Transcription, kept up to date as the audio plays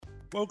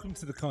Welcome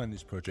to the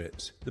Kindness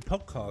Project, the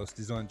podcast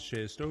designed to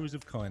share stories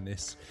of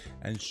kindness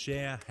and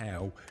share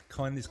how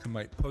kindness can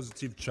make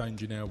positive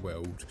change in our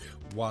world,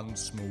 one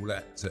small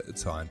act at a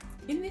time.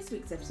 In this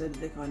week's episode of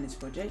the Kindness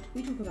Project,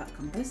 we talk about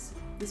compass,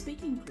 the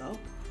speaking clock,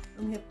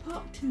 and we have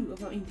part 2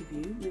 of our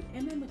interview with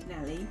Emma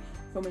McNally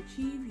from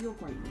Achieve Your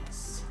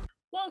Greatness.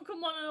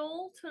 Welcome one and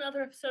all to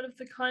another episode of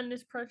the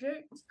Kindness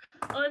Project.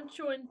 I'm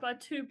joined by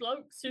two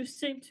blokes who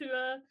seem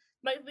to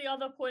make the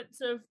other points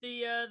of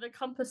the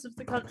compass of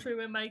the country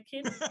we're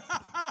making.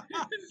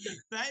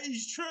 That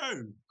is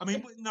true. I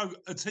mean, no,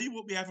 I'll tell you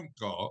what we haven't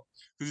got,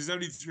 because there's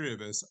only 3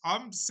 of us.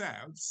 I'm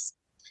south,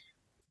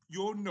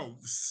 you're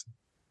north,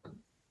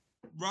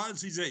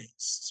 Ryan's is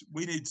east.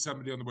 We need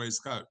somebody on the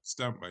west coast,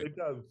 don't we? We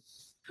do.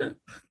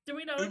 Do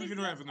we know Who are we anything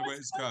going to have on the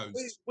west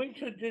coast? We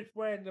should just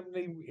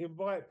randomly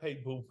invite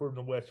people from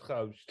the west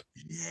coast.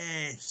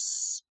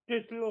 Yes.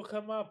 Just look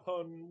them up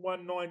on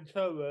 192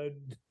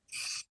 and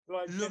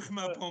Look them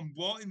up on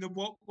what? In the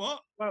what?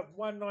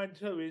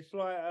 192.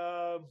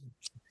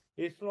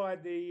 It's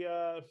like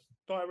the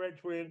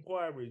directory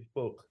inquiries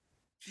book.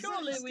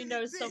 Surely we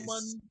know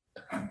someone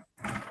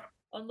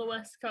on the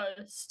west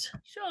coast.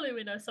 Surely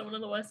we know someone on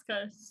the west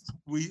coast.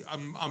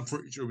 I'm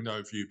pretty sure we know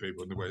a few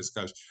people on the west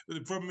coast. But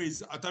the problem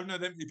is, I don't know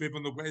that many people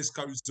on the west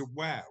coast of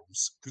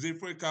Wales. Because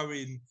if we're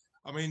going,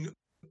 I mean,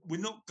 we're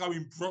not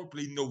going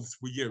properly north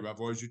with you,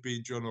 otherwise you'd be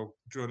in John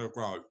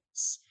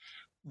O'Groats.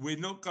 We're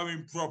not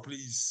going properly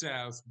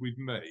south with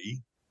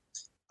me,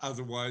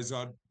 otherwise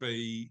I'd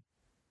be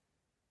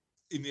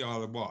in the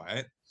Isle of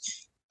Wight,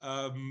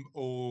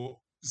 or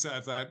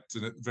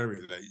Southampton at the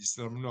very least.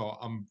 I'm not.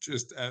 I'm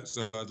just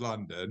outside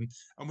London,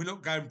 and we're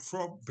not going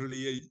properly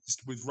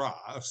east with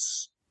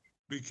Russ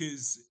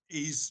because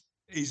he's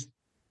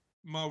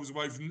miles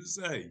away from the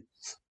sea.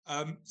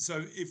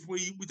 So if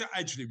we don't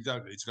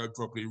need to go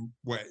properly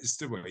west,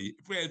 do we?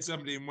 If we had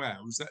somebody in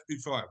Wales, that'd be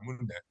fine,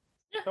 wouldn't it?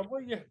 Yeah. So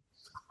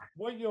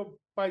what you're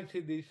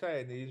basically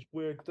saying is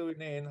we're doing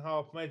it in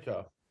half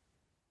measure.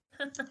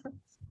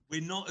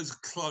 We're not as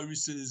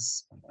close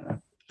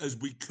as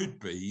we could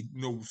be,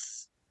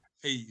 north,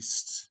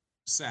 east,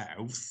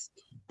 south,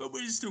 but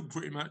we're still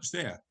pretty much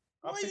there.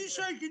 Why are you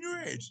shaking your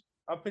head?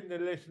 I think the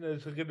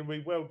listeners are going to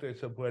be well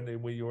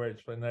disappointed with your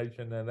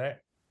explanation of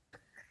that.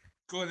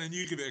 Go on then,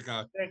 you give it a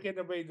go. They're going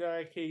to be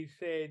like he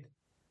said,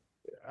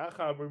 I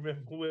can't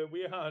remember where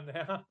we are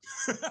now.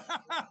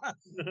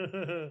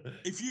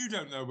 If you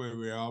don't know where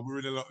we are, we're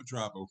in a lot of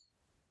trouble.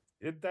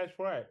 That's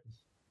right.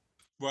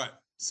 Right,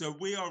 so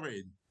we are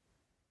in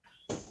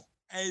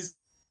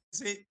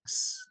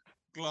Essex,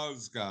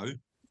 Glasgow,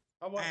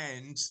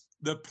 and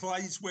the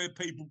place where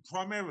people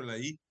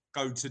primarily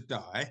go to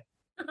die,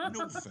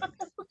 Norfolk.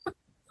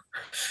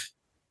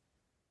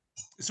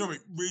 Sorry,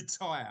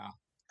 retire.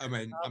 I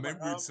meant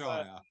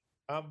retire.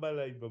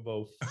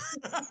 Unbelievable.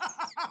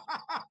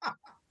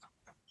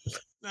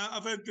 Now,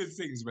 I've heard good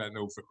things about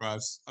Norfolk,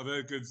 Russ. I've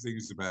heard good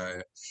things about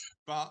it.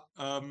 But,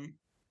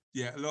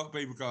 yeah, a lot of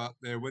people go up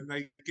there when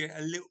they get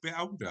a little bit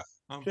older,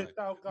 aren't they?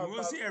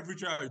 What's the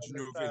average age in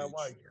your village?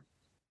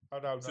 I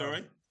don't know.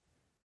 Sorry?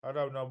 I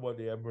don't know what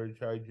the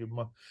average age is.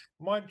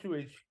 Mind you,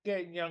 it's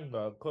getting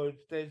younger because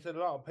there's a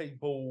lot of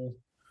people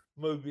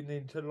moving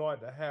into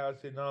like the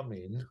housing I'm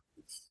in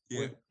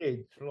with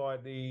kids,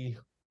 like the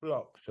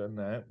blocks and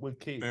that, with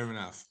kids. Fair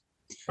enough.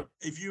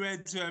 If you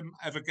had to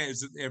have a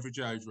guess at the average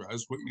age,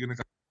 Rose, what are you going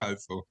to go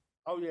for?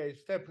 Oh, yeah,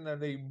 it's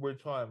definitely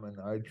retirement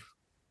age.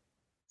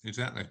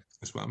 Exactly.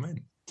 That's what I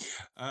mean.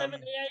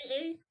 70,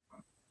 80?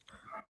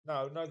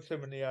 No, not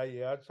 70,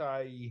 80. I'd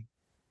say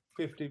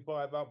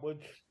 55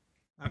 upwards.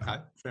 Okay,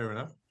 fair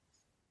enough.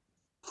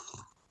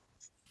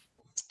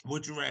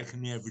 What do you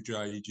reckon the average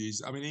age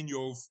is? I mean, in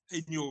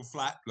your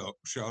flat block,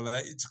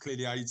 Charlotte, it's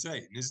clearly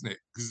 18, isn't it?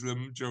 Because the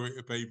majority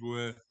of people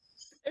are...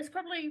 It's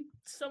probably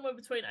somewhere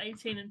between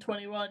 18 and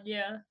 21,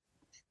 yeah.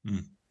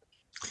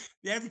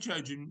 The average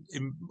age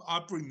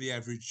I bring the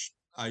average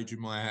age in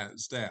my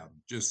house down,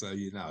 just so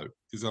you know,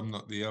 because I'm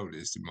not the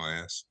oldest in my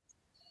house.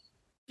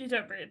 You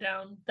don't bring it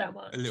down that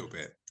much. A little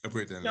bit. I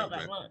bring it down Not a little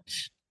that bit.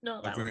 much.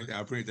 Not that much.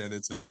 I bring it down a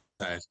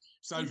tad.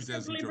 You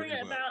probably bring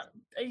it about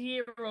a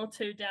year or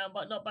two down,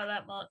 but not by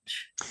that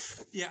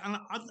much. Yeah, and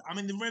I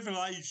mean, the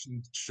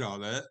revelation,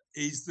 Charlotte,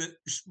 is that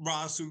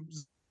Russell,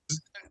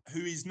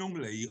 who is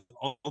normally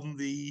on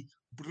the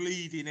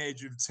bleeding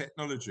edge of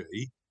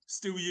technology,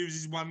 still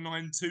uses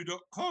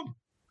 192.com.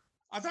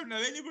 I don't know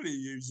anybody who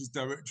uses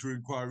directory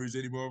inquiries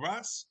anymore,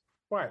 Russ.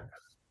 Right.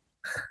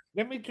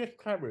 Let me just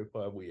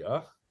clarify with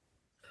you.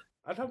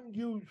 I don't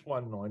use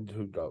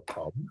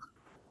 192.com.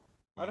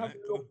 I don't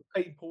look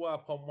people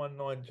up on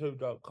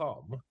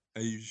 192.com.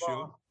 Are you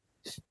sure?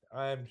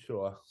 I am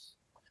sure.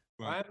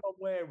 Right. I am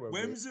aware of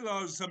When it. was the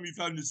last time you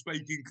phoned the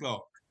speaking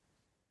clock?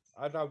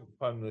 I don't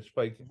phone the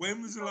speaking.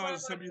 When was the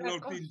last time you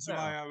logged into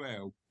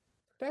AOL?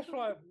 That's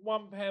like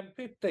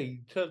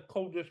 £1.50 to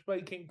call the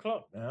speaking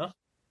clock now.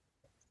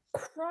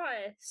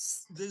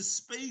 Christ. The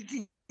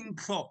speaking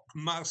clock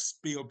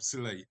must be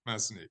obsolete,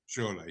 mustn't it?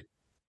 Surely.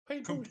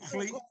 People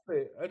still got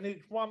it, and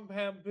it's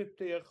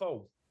 £1.50 a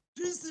call.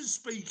 Does the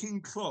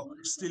speaking clock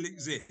still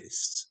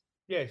exist?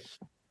 Yes.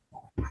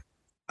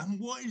 And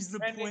what is the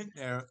point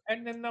there?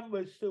 And the number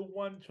is still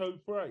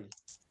 123.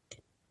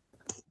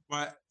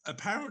 Right,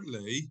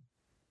 apparently,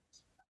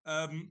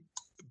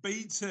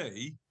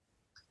 BT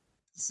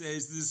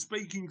says the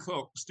speaking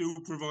clock still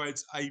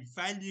provides a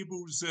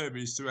valuable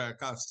service to our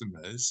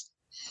customers.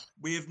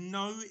 We have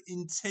no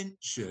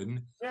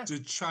intention to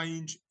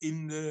change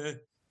in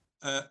the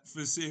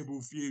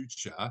foreseeable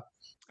future.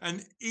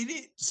 And in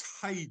its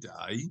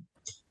heyday,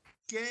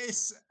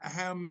 guess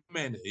how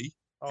many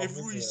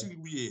every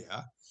single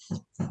year?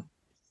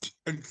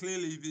 And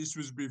clearly this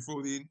was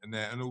before the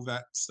internet and all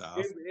that stuff.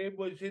 It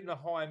was in the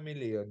high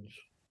millions.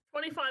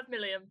 25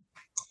 million.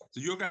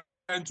 So you're going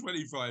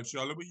 25,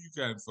 Charlotte. What are you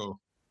going for?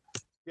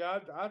 Yeah,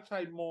 I'd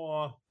say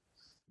more,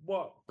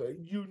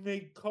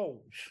 unique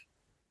calls.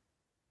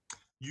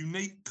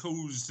 Unique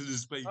calls to the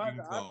speaking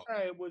clock. I'd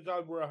say it was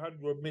over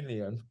 100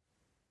 million.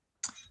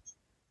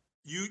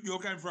 You're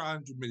going for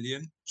 100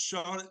 million.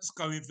 Charlotte's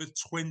going for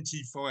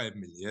 25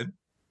 million.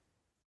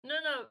 No.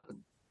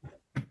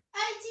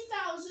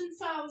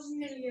 80,000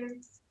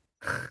 million.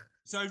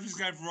 Sophie's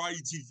going for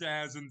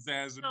 80,000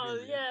 Oh,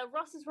 million. yeah,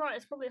 Russ is right.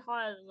 It's probably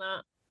higher than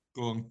that.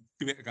 Go on,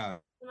 give it a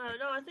go. No,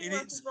 I think In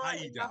Russ its is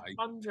right. In the heyday.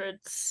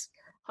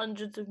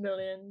 hundreds of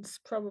millions,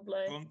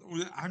 probably. Well,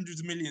 hundreds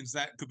of millions,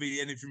 that could be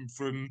anything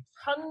from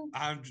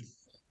 100.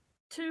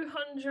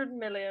 200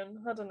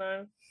 million. I don't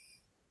know.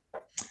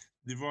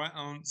 The right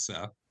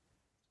answer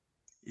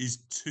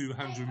is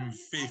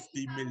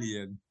 250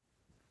 million.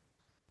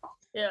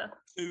 Yeah.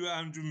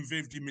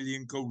 250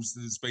 million calls to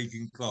the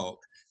speaking clock.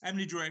 How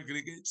many do you reckon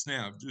it gets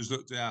now? I've just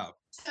looked it up.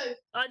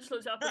 I just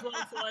looked it up as well,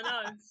 so I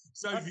know.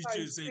 Sophie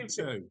just said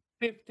 2.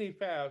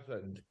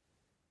 50,000.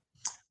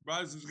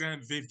 Rose was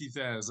going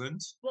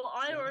 50,000. Well,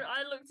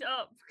 I looked it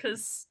up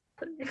because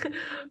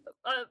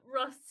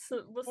Russ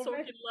was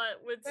talking like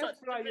with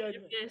such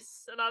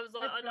this, and I was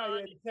like, I know.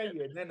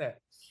 Isn't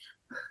it?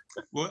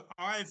 Well,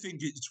 I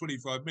think it's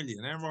 25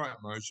 million. Am I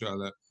right, Mo,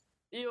 Charlotte?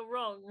 You're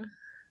wrong.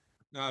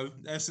 No,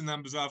 that's the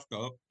numbers I've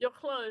got. You're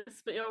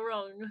close, but you're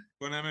wrong.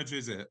 Well, how much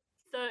is it?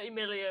 30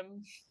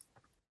 million.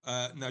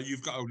 No,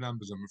 you've got old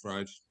numbers, I'm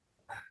afraid.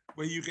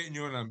 Where are you getting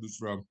your numbers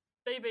from?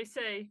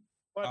 BBC.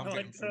 I'm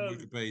getting from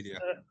Wikipedia.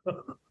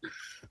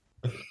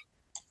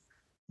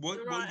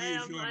 What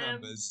year's your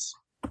numbers?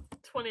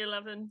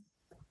 2011.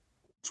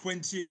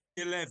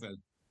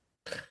 2011?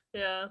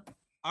 Yeah.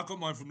 I got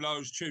mine from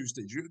last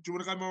Tuesday. Do you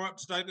want to go more up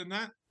to date than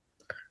that?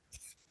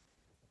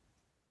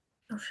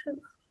 Oh, shit.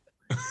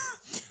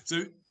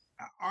 So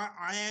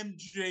I am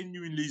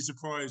genuinely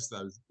surprised,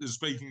 though, the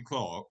speaking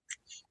clock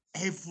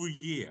every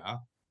year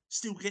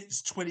still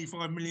gets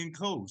 25 million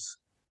calls.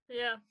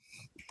 Yeah.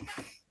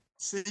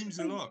 Seems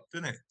a lot,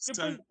 doesn't it?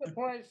 So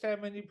surprised how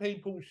many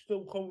people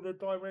still call the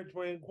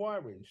directory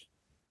inquiries.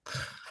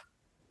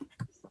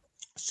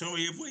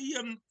 Sorry, have we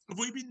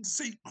been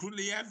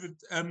secretly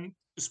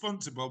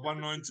sponsored by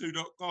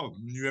 192.com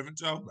and you haven't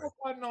told me?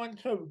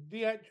 192,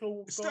 the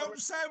actual... Stop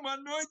saying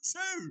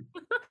 192!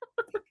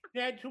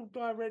 The actual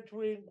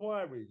directory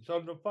inquiries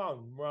on the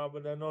phone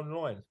rather than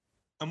online.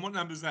 And what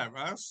number's that,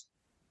 Russ?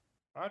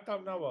 I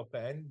don't know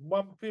offhand.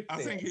 150.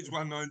 I think it's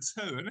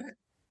 192, isn't it?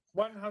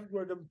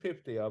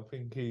 150, I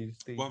think, is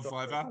the...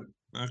 150.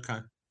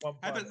 Okay. How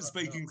about the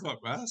speaking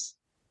clock, Russ?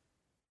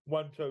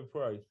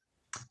 123.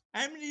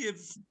 How many of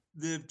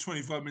the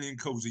 25 million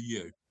calls are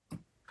you?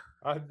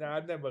 I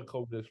never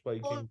called the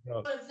speaking clock. All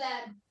of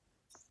them.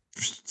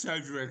 So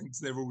you reckon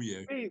they're all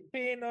you?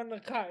 Being on the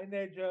cutting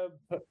edge of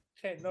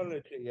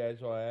technology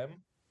as I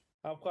am,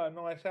 I've got a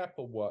nice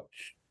Apple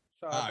Watch.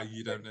 So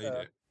you don't need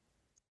it.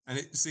 And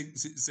it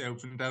syncs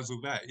itself and does all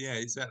that. Yeah,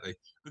 exactly.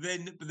 But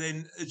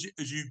then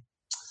as you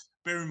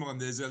bear in mind,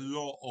 there's a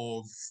lot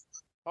of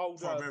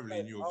primarily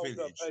in your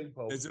village.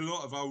 People. There's a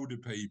lot of older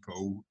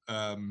people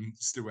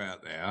still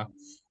out there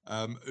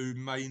who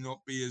may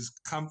not be as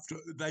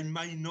comfortable. They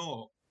may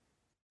not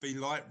be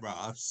like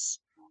Russ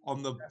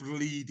on the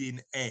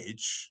bleeding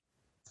edge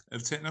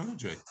of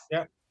technology.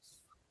 Yeah.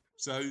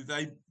 So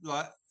they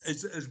like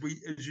as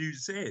you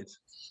said,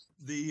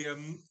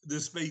 the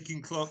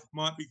speaking clock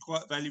might be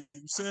quite a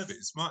valuable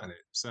service, mightn't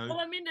it? So well,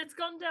 I mean, it's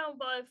gone down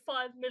by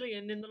 5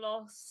 million in the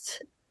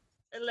last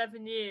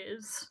 11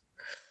 years.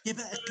 Yeah,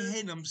 but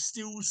again, I'm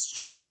still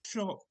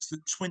shocked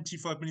that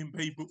 25 million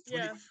people.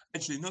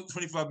 Actually, not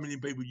 25 million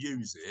people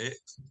use it.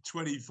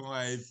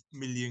 25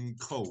 million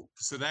calls.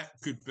 So that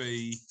could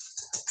be,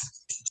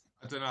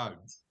 I don't know,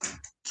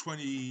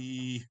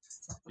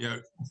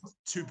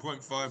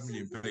 2.5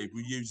 million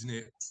people using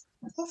it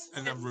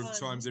a number of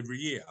times every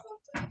year.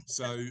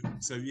 So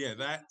yeah,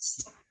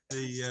 that's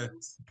the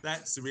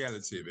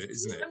reality of it,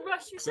 isn't it? And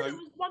Rush, you said it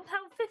was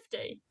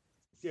 £1.50.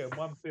 Yeah,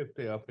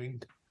 150, I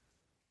think.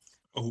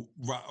 Oh,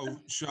 right. Oh,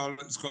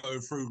 Charlotte's got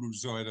her frugal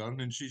side on,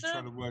 and she's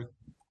trying to work.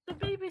 The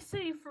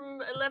BBC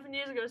from 11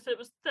 years ago said it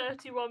was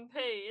 31p.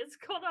 It's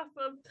gone up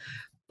a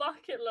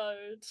bucket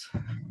load.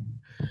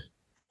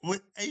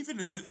 Well, even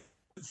at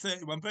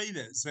 31p,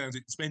 that sounds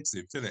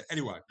expensive, doesn't it?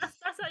 Anyway, that's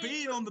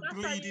being on the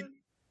bleeding.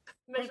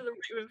 measure the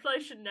rate of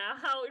inflation now.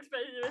 How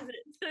expensive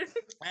is it?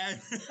 And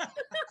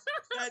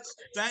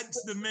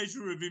that's the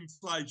measure of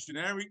inflation.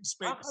 How I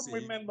expensive can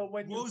remember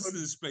when was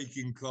the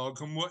speaking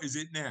clock, and what is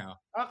it now?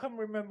 I can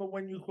remember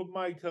when you could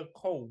make a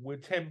call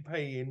with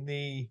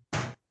 10p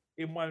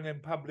in one of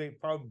them public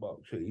phone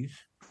boxes.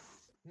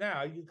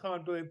 Now you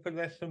can't do it for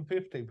less than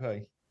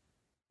 50p.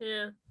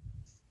 Yeah.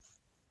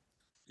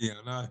 Yeah,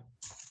 I know.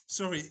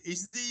 Sorry,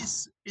 is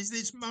this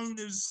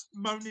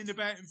moaning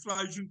about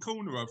inflation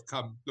corner I've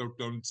come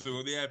logged on to,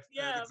 or the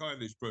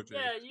Kindness Project?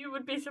 Yeah, you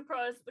would be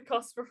surprised at the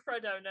cost for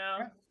Freddo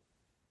now.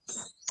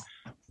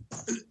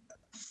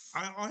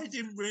 Yeah. I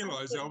didn't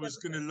realise I was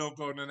going to log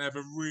on and have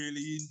a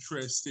really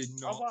interesting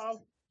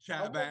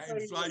chat about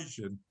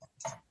inflation.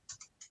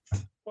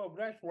 Well,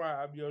 that's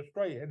right up your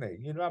street, isn't it?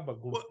 You love a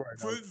good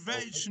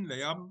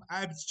Professionally, I'm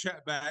happy to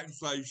chat about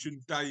inflation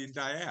day in,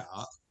 day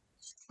out.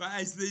 But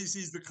as this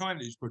is the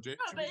Kindness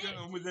Project, should we get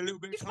on with a little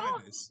bit of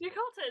kindness? You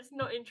can't say it's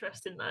not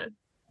interesting, though.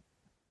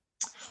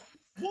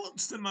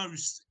 What's the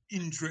most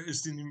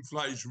interesting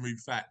inflationary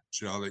fact,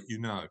 Charlotte, you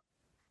know?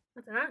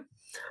 I don't know.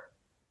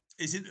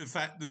 Is it the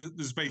fact that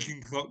the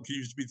speaking clock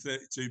used to be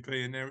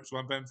 32p and now it's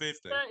 £1.50?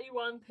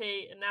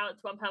 31p and now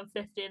it's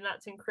 £1.50, and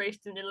that's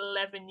increased in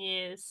 11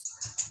 years.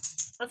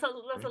 That's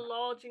a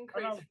large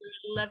increase for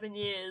 11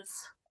 years.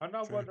 I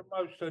know what the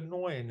most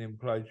annoying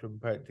inflation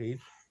fact is.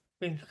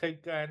 Things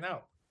keep going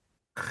up.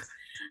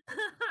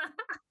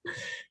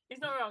 He's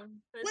not wrong.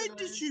 When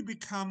did you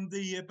become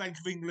the Bank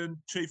of England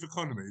chief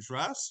economist,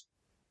 Russ?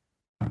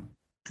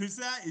 Because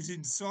that is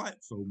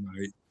insightful,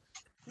 mate.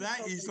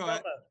 That is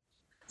like... Robert.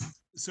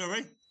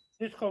 Sorry?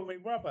 Just call me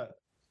Robert.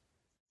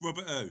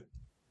 Robert who?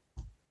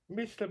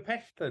 Mr.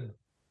 Peston.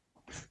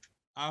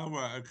 Oh,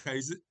 right,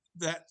 okay.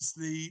 That's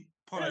the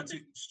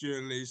politics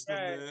journalist on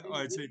the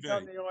ITV. He's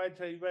on the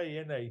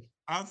ITV, isn't he?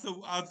 I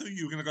thought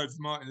you were going to go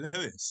for Martin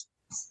Lewis.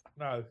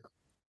 No.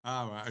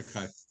 Oh, right,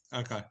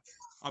 okay.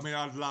 I mean,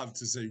 I'd love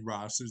to see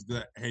Russ as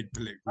the head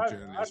political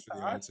journalist for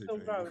the ITV.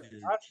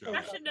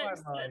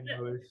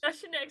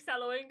 That's your next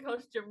Halloween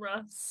costume,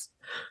 Russ.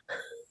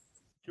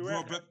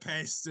 Robert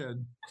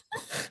Peston.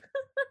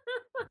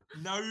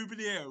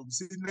 Nobody else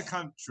in the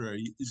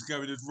country is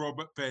going as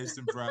Robert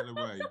Peston for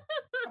Halloween.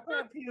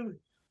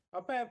 I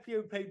bet a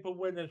few people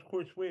went as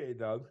Chris Whitty,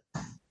 though.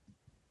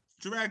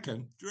 Do you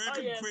reckon?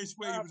 Chris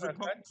Whitty was a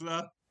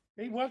popular?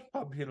 He was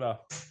popular.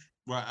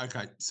 Right,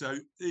 okay. So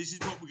this is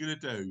what we're going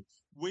to do.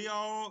 We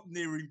are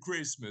nearing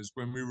Christmas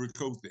when we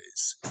record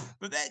this,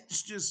 but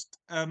let's just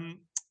go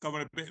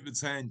on a bit of a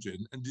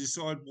tangent and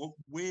decide what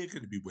we're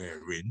going to be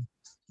wearing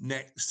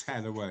next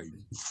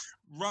Halloween.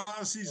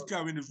 Russ is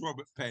going as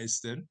Robert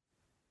Peston.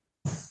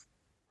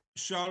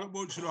 Charlotte,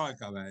 what should I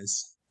go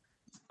as?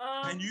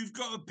 And you've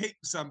got to pick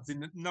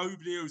something that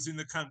nobody else in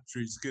the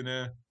country is going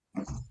to...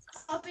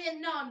 I'll be a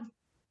nun.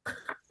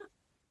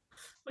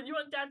 Well, you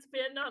want Dad to be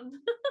a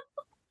nun?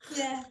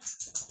 Yeah.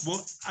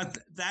 Well,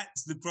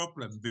 that's the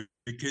problem,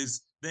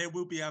 because there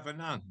will be other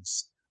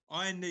nuns.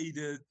 I need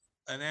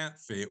an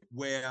outfit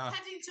where,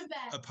 Paddington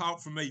Bear.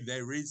 apart from me,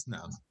 there is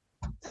none.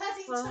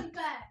 Paddington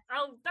Bear.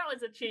 Oh, that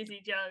was a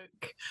cheesy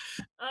joke.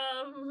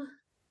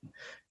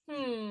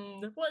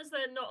 What is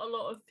there not a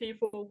lot of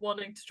people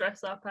wanting to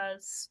dress up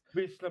as?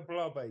 Mr.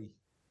 Blobby.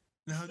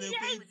 No,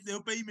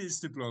 there'll be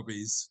Mr.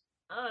 Blobbies.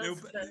 Oh,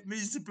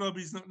 Mr.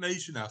 Blobby's not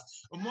niche enough.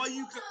 And why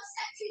you?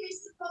 Sexy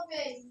Mr.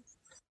 Blobby.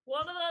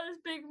 One of those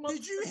big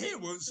monsters. Did you hear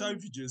what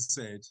Sophie just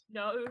said?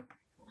 No.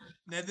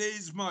 Now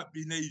these might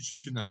be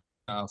niche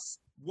enough.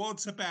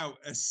 What about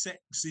a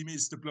sexy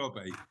Mr.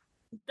 Blobby?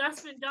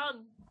 That's been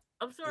done.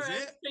 I'm sorry,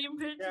 I've seen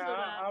pictures of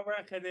that. I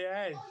reckon it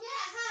has. Oh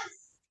yeah, it has.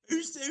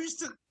 Who's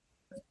the?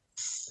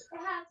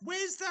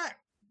 Where's that?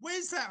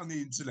 Where's that on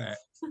the internet?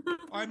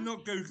 I'm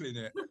not Googling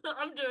it.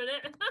 I'm doing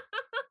it.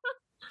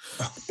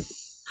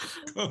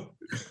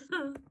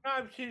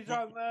 No, she's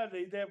home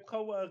early. They've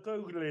caught her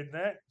Googling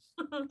that.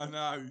 I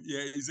know,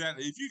 yeah,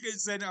 exactly. If you get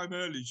sent home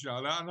early,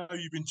 Charlotte, I know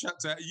you've been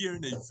chucked out of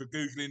uni for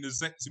Googling the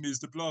sexy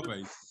Mr.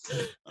 Blobby.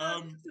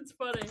 It's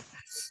funny.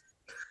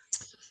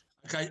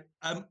 Okay,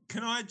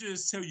 can I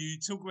just tell you,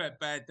 talk about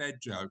bad dad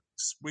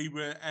jokes. We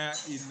were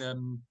out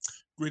in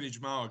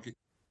Greenwich Market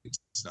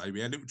today.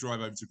 We had a little drive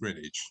over to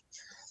Greenwich.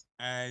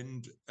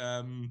 And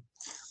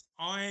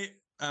I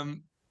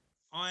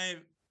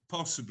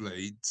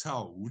possibly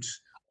told,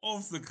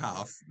 off the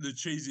cuff, the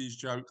cheesiest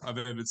joke I've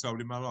ever told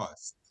in my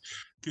life.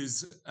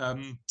 Because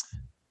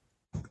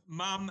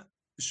Mum,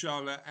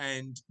 Charlotte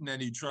and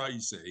Nanny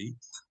Tracy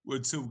were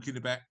talking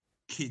about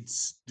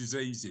kids'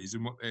 diseases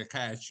and what they're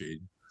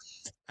catching.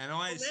 And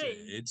I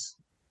said...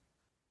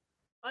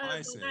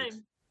 I said... My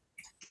name.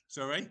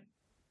 Sorry?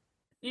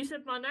 You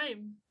said my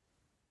name.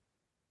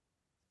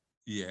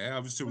 Yeah, I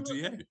was talking to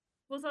you.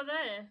 Was I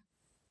there?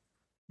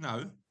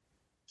 No.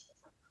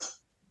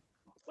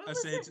 I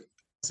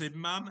said,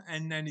 Mum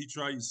and Nanny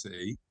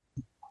Tracy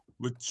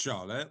with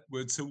Charlotte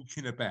were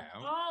talking about...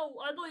 Oh,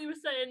 I thought you were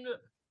saying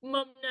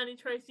Mum, Nanny,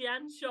 Tracy,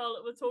 and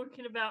Charlotte were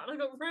talking about, and I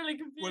got really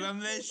confused. Well,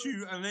 unless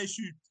you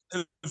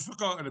have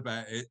forgotten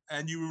about it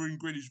and you were in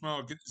Greenwich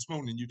Market this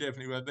morning, you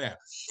definitely were there.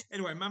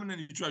 Anyway, Mum and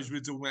Nanny Tracy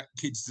were talking about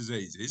kids'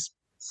 diseases,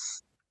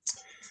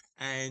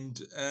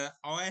 and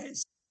I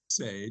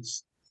said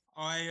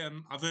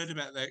I've heard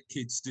about that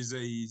kids'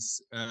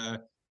 disease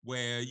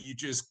where you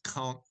just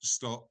can't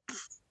stop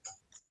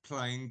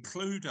playing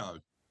Cluedo.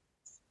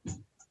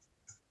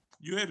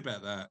 You heard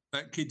about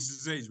that kids'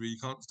 disease where you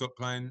can't stop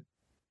playing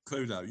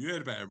Cluedo. You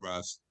heard about it,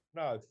 Russ?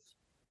 No.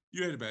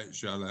 You heard about it,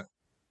 Charlotte?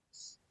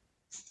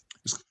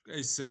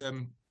 It's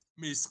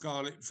Miss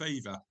Scarlet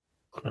Fever.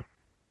 Oh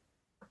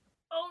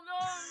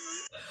no!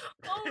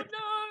 Oh no!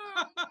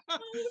 Oh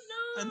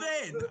no! And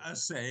then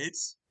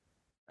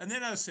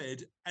I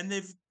said, and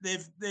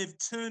they've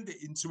turned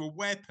it into a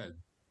weapon.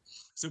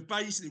 So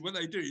basically, what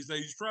they do is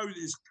they throw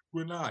this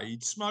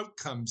grenade, smoke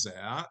comes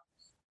out,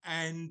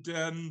 and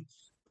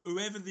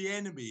whoever the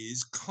enemy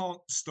is can't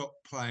stop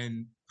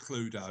playing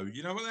Cluedo.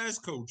 You know what that's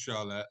called,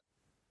 Charlotte?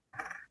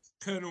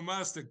 Colonel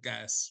Mustard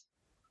Gas.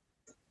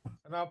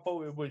 And I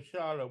thought it was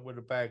Charlotte with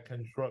a bad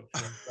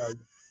construction. So.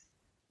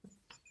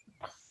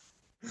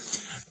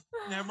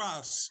 Now,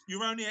 Russ,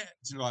 you're only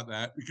acting like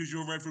that because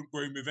you're Reverend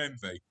Green with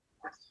envy.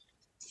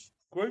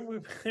 Green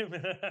with him.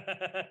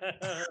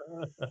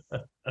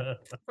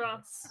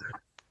 Russ.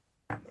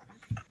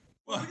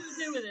 What are you going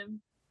to do with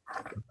him?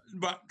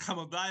 But come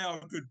on, they are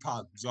good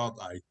puns, aren't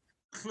they?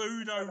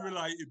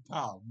 Cluedo-related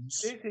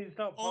puns. This is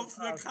not Off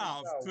the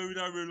cuff,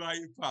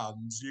 Cluedo-related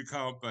puns you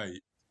can't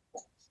beat.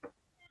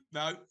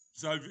 No,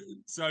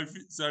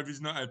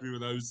 Sophie's not happy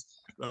with those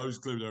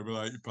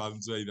Cluedo-related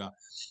puns either.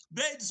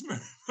 Let's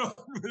move on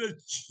with the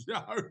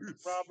show.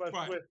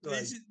 Right,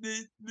 this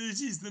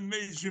is the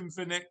mission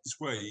for next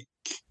week,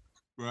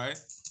 right?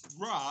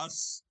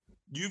 Russ,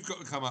 you've got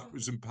to come up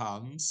with some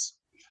puns,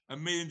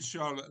 and me and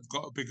Charlotte have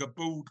got to pick a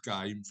board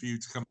game for you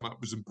to come up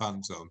with some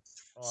puns on.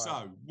 Right.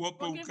 So, what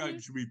board game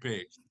should we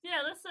pick?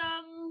 Yeah, let's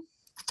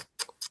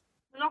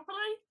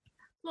Monopoly.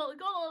 Look, we've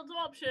got lots of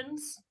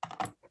options.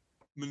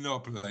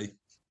 Monopoly.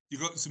 You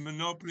got some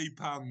Monopoly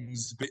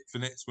puns to pick for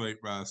next week,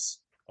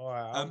 Russ. All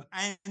right.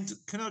 And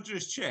can I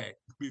just check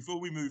before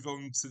we move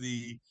on to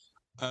the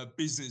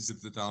business of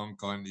the darn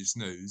kindness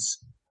news?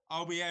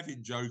 Are we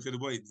having joke of the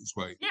week this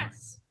week?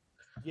 Yes.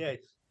 Yes.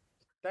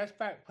 That's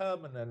back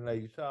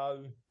permanently.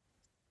 So,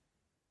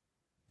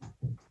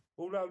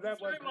 although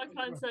that wasn't, my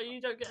kind, so you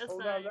don't get a say.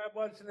 Although that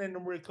wasn't in the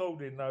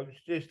recording notes,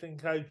 just in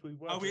case we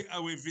wasn't.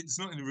 If it's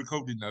not in the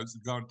recording notes,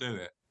 we can't do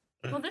it.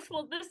 Well,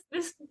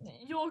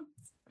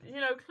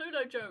 your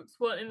Cluedo jokes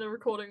weren't in the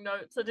recording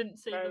notes. I didn't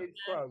see them.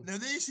 Now,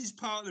 this is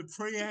part of the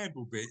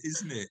preamble bit,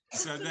 isn't it?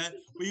 So that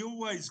we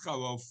always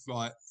go off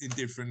like in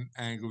different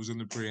angles on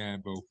the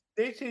preamble.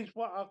 This is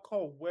what I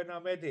call when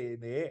I'm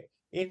editing it,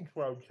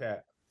 intro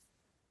chat.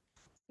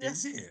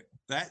 Is it?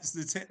 That's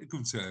the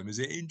technical term, is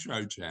it?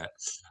 Intro chat.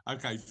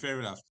 Okay, fair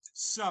enough.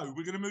 So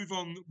we're going to move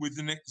on with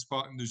the next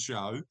part in the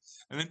show.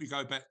 And let me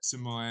go back to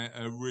my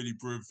really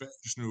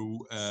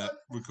professional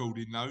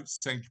recording notes.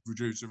 Thank you,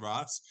 producer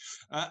Russ.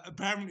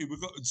 Apparently,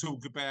 we've got to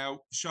talk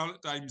about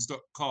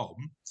charlottedames.com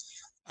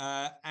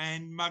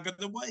and Mug of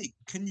the Week.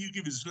 Can you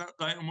give us an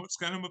update on what's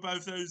going on with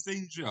both those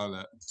things,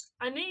 Charlotte?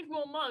 I need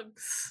more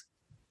mugs.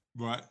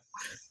 Right.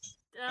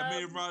 And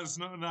me and Russ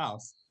not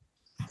enough.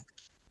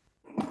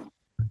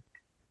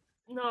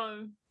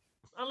 No,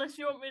 unless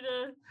you want me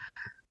to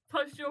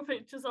post your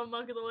pictures on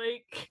Mug of the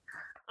Week.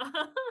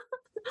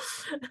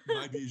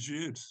 Maybe you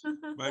should.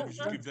 Maybe you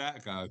should give that a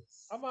go.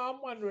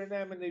 I'm wondering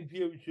how many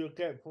views you'll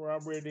get for I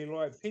really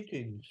like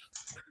pigeons.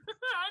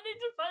 I need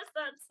to post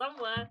that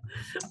somewhere.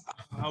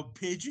 Oh,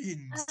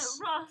 pigeons.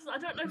 Russ, I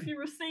don't know if you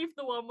received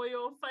the one where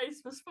your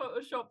face was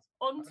photoshopped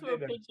onto a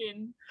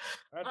pigeon.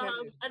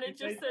 And it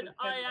just said,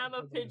 I am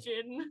a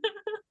pigeon.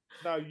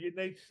 No, you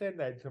need to send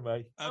that to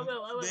me. I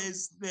will.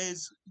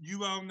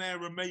 You are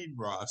now a meme,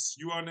 Russ.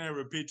 You are now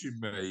a pigeon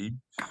meme,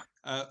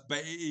 but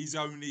it is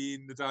only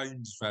in the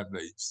Dames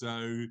family.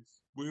 So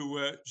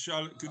we'll.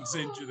 Charlotte can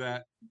send you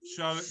that.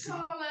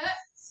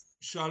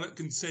 Charlotte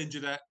can send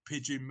you that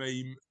pigeon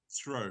meme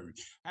through.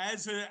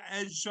 How's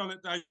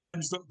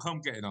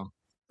CharlotteDames.com getting on?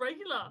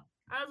 Regular,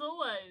 as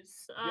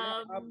always.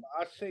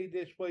 I see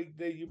this week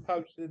that you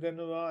posted a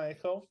new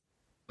article.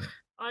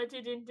 I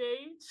did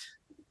indeed.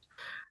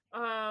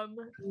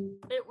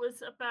 It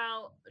was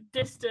about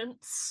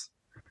distance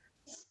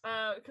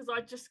because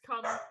I just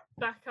come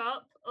back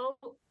up.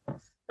 Oh,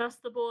 that's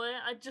the boy.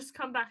 I just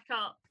come back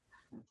up,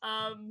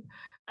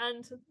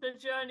 and the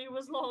journey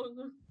was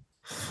long.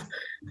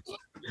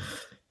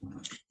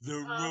 The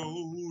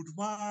road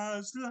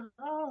was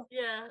long.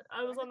 Yeah,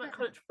 I was on that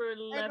coach for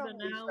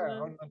 11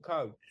 hours. On the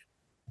coach.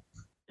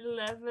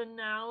 11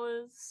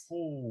 hours.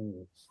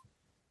 Ooh.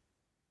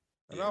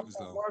 And Yeah, I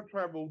thought my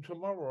travel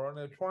tomorrow on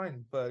a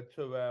train for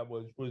 2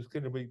 hours was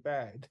going to be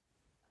bad.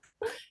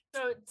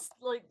 So it's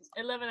like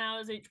 11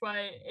 hours each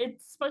way.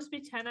 It's supposed to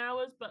be 10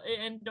 hours, but it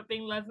ended up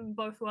being 11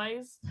 both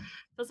ways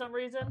for some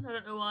reason. I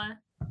don't know why.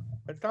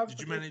 Did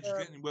you manage to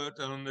get any work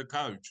done on the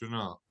coach or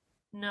not?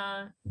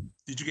 No,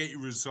 Did you get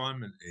your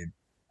assignment in?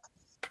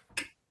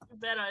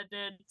 bet I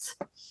did.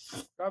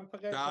 Don't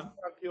forget Done. to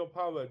plug your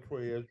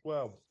poetry as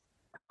well.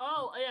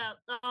 Oh yeah,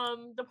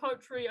 the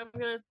poetry I'm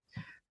gonna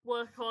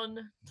work on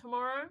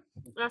tomorrow.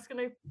 That's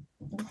gonna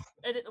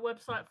edit the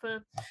website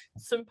for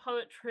some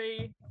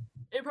poetry.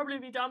 It'll probably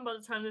be done by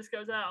the time this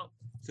goes out.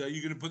 So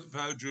you're going to put the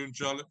poetry on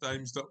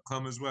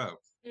charlottedames.com as well?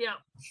 Yeah.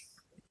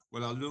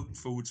 Well, I look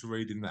forward to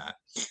reading that.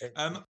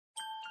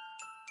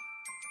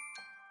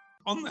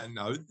 On that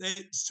note,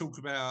 let's talk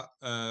about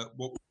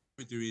what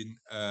we're doing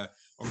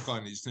on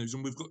Kindness News.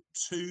 And we've got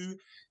two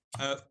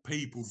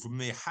people from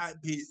the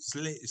happiest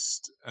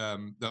list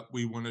that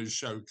we want to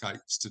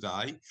showcase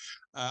today.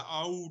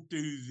 I'll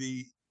do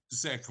the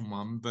second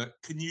one, but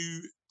can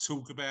you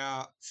talk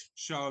about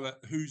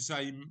Charlotte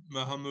Hussein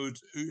Mohammed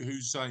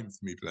Hussein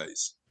for me,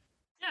 please?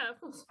 Yeah,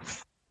 of course.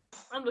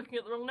 I'm looking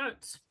at the wrong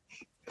notes.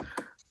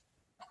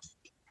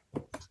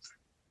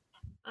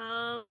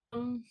 Oh,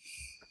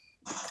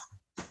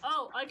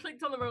 I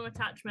clicked on the wrong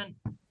attachment.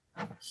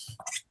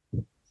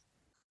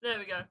 There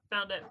we go,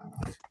 found it.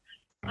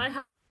 I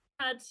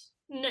had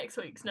next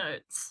week's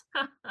notes.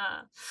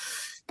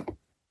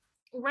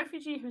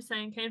 Refugee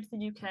Hussein came to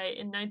the UK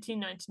in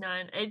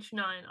 1999, aged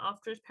 9,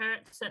 after his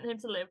parents sent him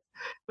to live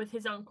with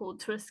his uncle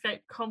to escape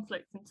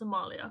conflict in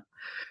Somalia.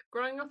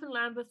 Growing up in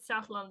Lambeth,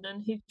 South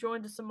London, he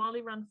joined a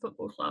Somali-run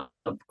football club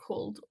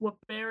called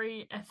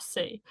Waberi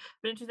FC,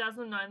 but in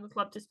 2009 the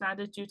club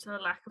disbanded due to a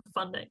lack of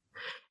funding.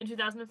 In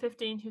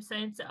 2015,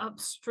 Hussein set up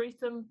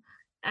Streatham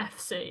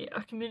FC,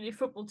 a community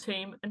football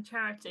team and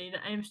charity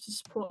that aims to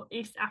support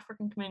East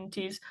African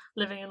communities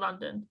living in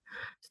London.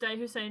 Today,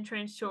 Hussein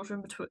trains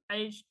children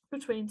aged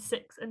between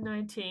 6 and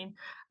 19,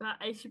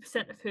 about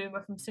 80% of whom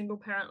are from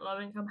single-parent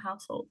low-income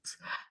households.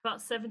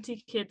 About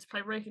 70 kids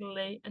play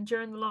regularly, and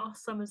during the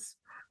last summer's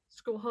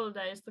school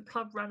holidays, the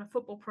club ran a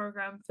football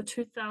program for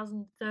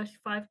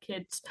 2,035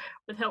 kids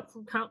with help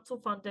from council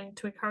funding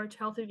to encourage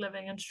healthy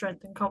living and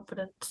strengthen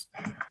confidence.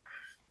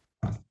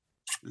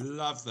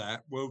 Love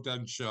that. Well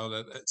done,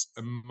 Charlotte. That's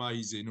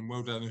amazing. And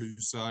well done,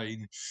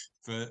 Hussein,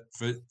 for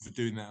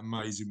doing that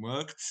amazing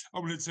work. I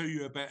want to tell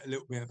you a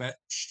little bit about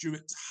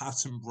Stuart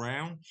Hutton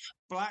Brown.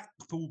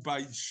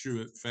 Blackpool-based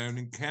Stuart found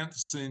in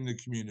counselling in the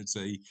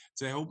community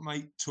to help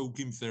make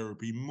talking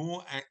therapy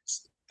more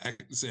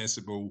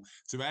accessible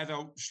to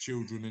adults,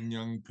 children and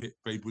young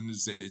people in the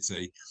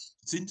city.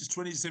 Since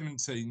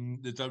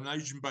 2017, the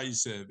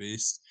donation-based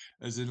service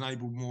has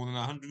enabled more than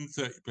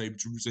 130 people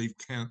to receive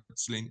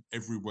counselling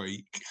every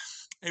week.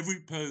 Every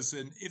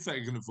person, if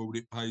they can afford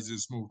it, pays a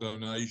small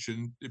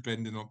donation,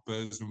 depending on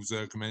personal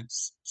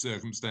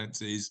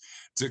circumstances,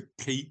 to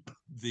keep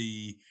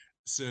the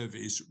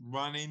service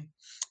running.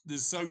 The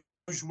social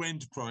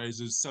enterprise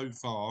has so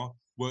far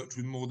worked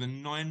with more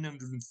than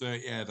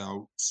 930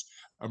 adults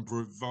and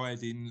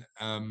providing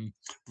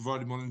more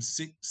than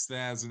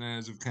 6,000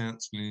 hours of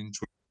counselling in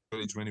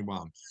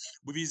 2021.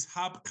 With his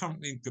hub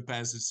currently in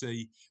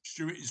capacity,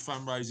 Stuart is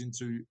fundraising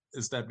to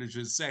establish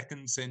a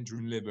second centre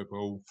in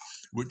Liverpool,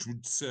 which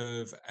would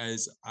serve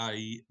as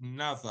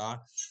another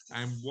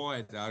and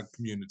wider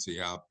community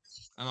hub.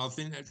 And I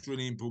think that's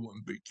really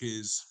important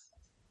because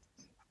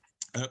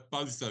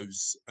both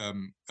those are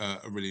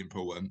really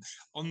important.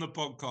 On the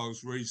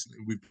podcast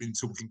recently, we've been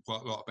talking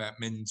quite a lot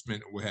about men's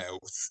mental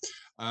health,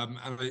 and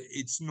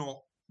it's not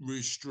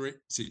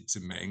restricted to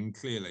men,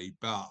 clearly,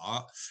 but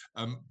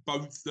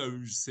both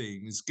those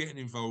things, getting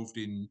involved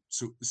in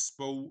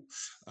sport,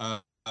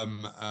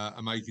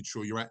 and making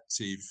sure you're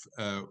active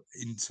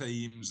in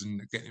teams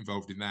and getting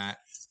involved in that,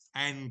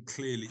 and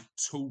clearly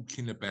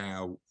talking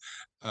about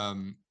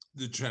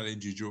the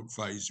challenges you're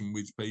facing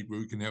with people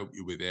who can help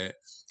you with it,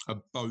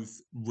 are both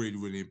really,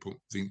 really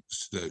important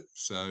things to do.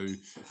 So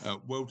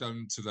well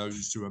done to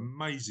those two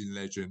amazing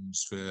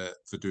legends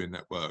for doing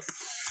that work.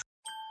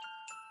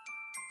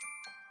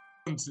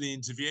 On to the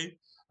interview.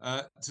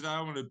 Today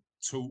I want to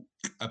talk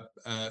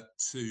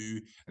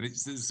to, and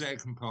it's the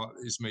second part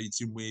of this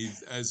meeting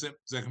with,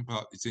 second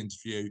part of this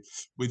interview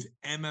with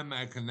Emma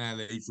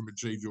McNally from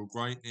Achieve Your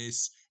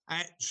Greatness.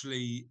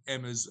 Actually,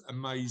 Emma's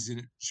amazing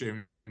at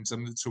sharing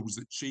some of the tools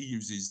that she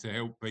uses to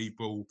help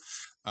people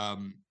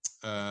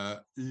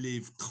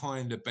live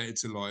kind of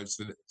better lives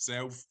for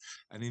themselves.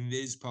 And in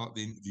this part of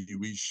the interview,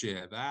 we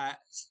share that,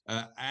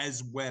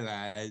 as well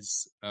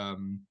as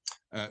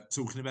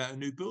talking about a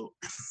new book,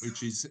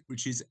 which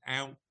is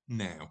out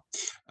now.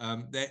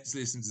 Let's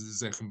listen to the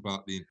second part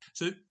of the interview.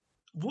 So,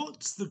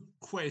 what's the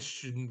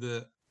question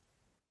that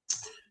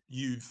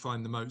you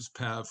find the most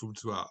powerful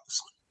to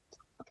ask?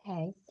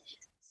 Okay,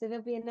 so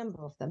there'll be a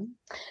number of them.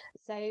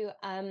 So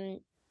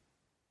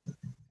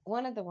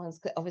one of the ones,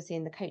 obviously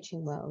in the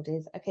coaching world,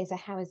 is, okay, so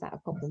how is that a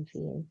problem for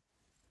you?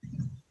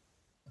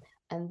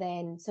 And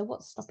then, so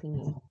what's stopping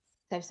you?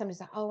 So if somebody's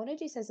like, oh, I want to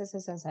do so.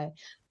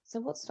 So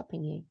what's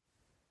stopping you?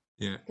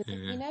 Yeah. If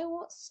you know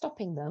what's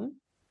stopping them,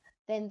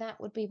 then that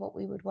would be what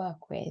we would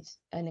work with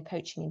in a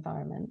coaching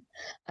environment,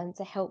 and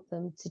to help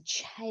them to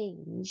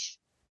change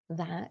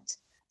that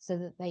so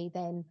that they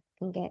then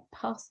can get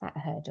past that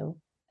hurdle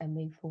and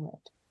move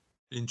forward.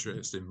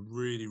 Interesting,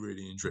 really,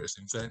 really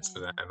interesting. Thanks for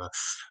that, Emma.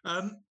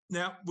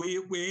 Now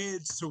we're here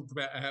to talk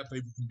about how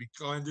people can be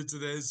kinder to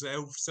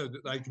themselves so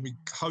that they can be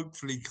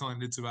hopefully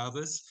kinder to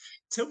others.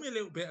 Tell me a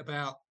little bit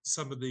about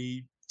some of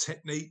the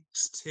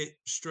techniques, tips,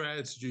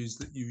 strategies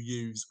that you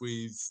use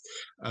with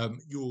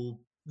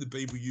the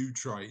people you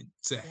train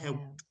to help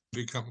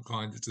become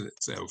kinder to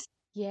themselves.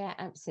 Yeah,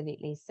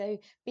 absolutely. So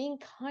being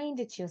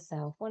kinder to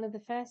yourself, one of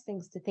the first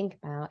things to think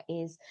about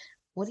is,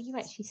 what are you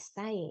actually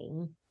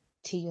saying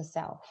to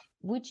yourself?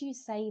 Would you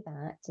say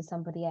that to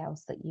somebody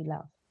else that you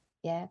love?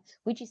 Yeah.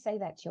 Would you say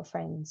that to your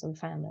friends or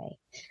family?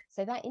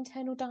 So that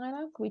internal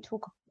dialogue, we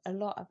talk a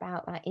lot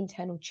about that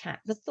internal chat,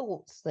 the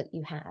thoughts that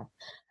you have.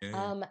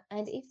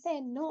 And if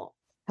they're not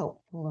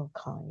helpful or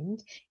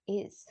kind,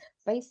 it's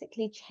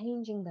basically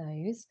changing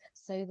those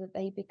so that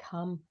they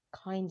become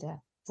kinder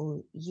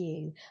for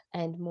you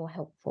and more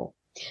helpful.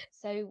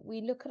 So we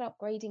look at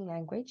upgrading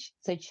language,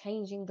 so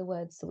changing the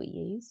words that we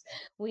use.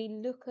 We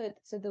look at,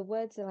 so the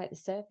words are like the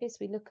surface,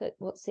 we look at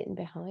what's sitting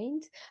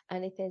behind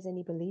and if there's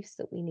any beliefs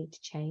that we need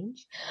to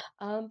change.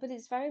 But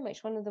it's very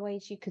much one of the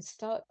ways you could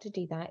start to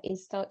do that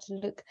is start to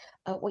look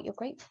at what you're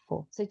grateful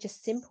for. So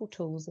just simple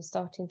tools of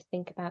starting to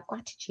think about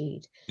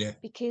gratitude. Yeah.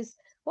 Because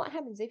what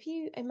happens if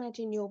you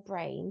imagine your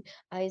brain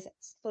is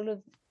full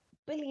of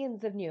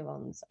billions of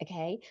neurons,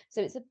 okay?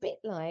 So it's a bit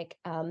like,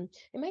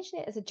 imagine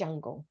it as a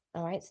jungle,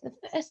 all right? So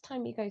the first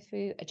time you go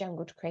through a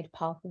jungle to create a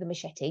path with a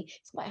machete,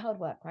 it's quite hard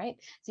work, right?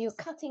 So you're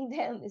cutting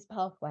down this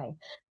pathway.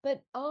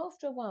 But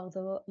after a while,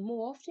 the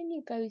more often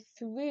you go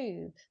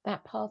through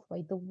that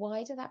pathway, the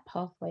wider that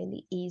pathway and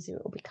the easier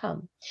it will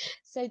become.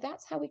 So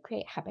that's how we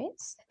create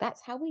habits.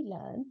 That's how we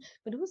learn.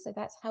 But also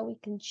that's how we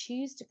can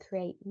choose to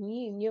create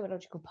new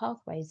neurological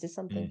pathways to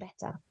something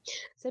better.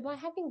 So by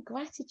having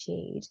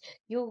gratitude,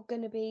 you're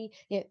going to be,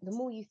 the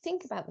more you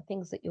think about the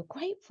things that you're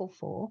grateful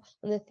for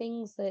and the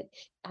things that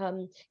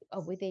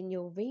are within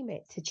your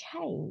remit to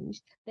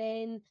change,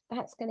 then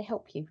that's going to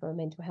help you from a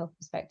mental health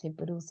perspective,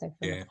 but also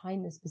from a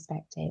kindness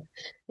perspective.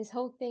 This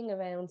whole thing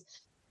around,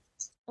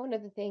 one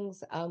of the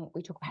things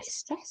we talk about is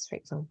stress, for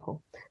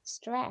example.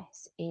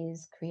 Stress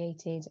is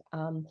created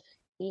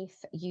if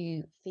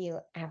you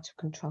feel out of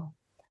control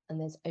and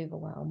there's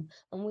overwhelm.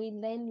 And we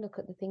then look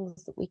at the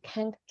things that we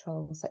can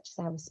control, such as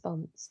our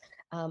response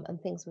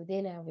and things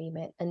within our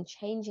remit. And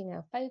changing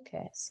our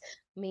focus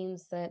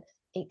means that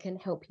it can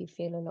help you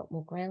feel a lot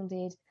more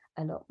grounded,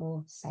 a lot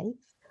more safe,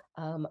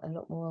 a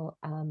lot more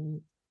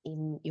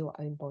in your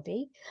own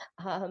body,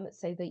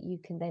 so that you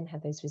can then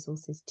have those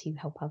resources to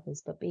help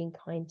others. But being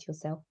kind to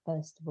yourself,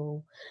 first of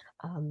all,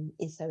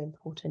 is so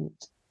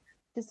important.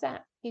 Does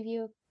that give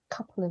you a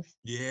couple of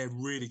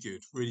really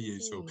good, really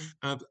useful?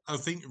 I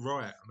think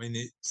right. I mean,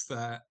 it's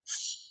that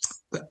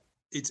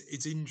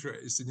it's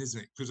interesting,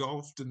 isn't it? Because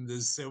often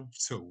the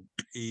self-talk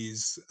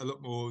is a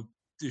lot more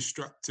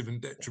destructive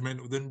and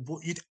detrimental than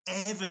what you'd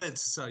ever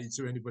say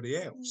to anybody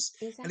else.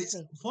 Exactly. And it's,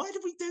 why do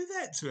we do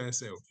that to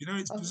ourselves?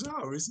 It's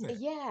bizarre, isn't it?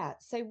 Yeah.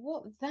 So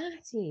what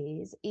that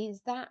is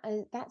that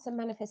that's a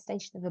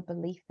manifestation of a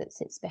belief that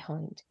sits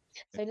behind.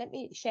 So let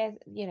me share,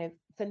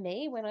 for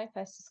me, when I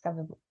first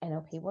discovered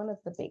NLP, one of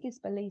the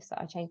biggest beliefs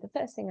that I changed, the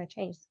first thing I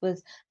changed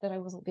was that I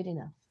wasn't good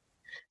enough.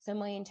 So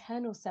my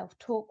internal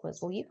self-talk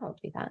was, well, you can't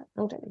do that.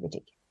 Oh, don't be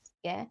ridiculous.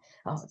 Yeah.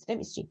 Oh, don't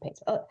be stupid.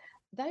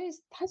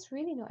 That's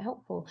really not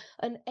helpful.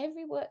 And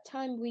every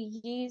time we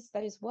use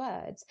those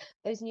words,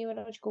 those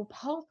neurological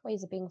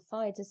pathways are being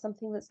fired to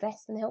something that's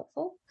less than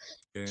helpful.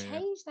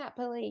 Change that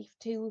belief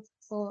to,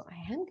 well,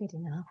 I am good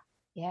enough.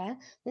 Yeah,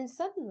 then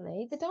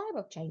suddenly the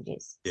dialogue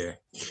changes. Yeah,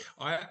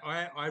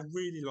 I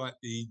really like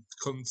the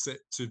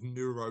concept of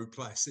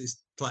neuroplasticity,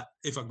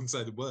 if I can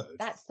say the word.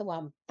 That's the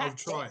one. I'll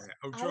try it.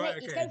 I'll try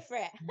it again. Go for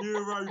it.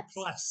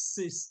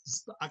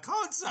 Neuroplasticity. I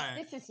can't say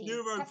it.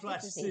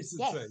 Neuroplasticity.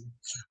 Yes.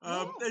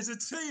 There's a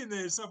T in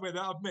there somewhere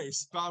that I've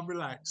missed, but I'm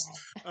relaxed.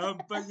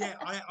 But yeah,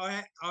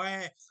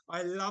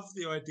 I love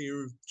the idea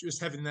of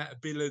just having that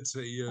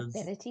ability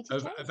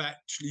of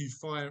actually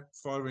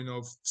firing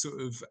off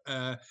sort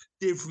of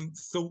different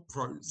thought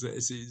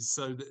processes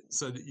so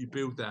that you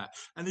build that.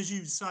 And as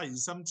you say,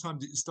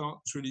 sometimes it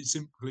starts really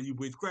simply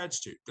with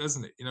gratitude,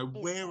 doesn't it?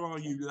 Where are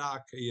you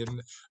lucky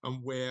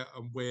and where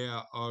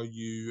are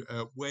you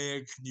where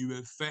can you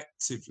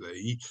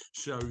effectively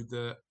show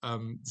that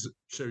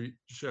show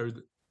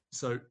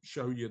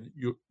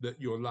you that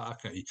you're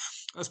lucky.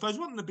 I suppose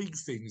one of the big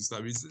things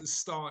though is the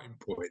starting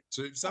point.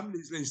 So if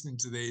somebody's listening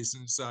to this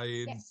and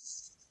saying,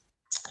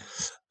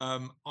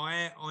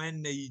 I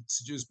need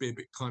to just be a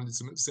bit kinder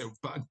to myself,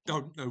 but I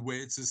don't know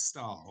where to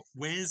start.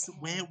 Where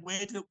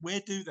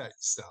do they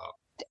start?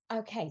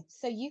 Okay,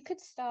 so you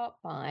could start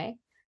by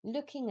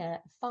looking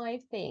at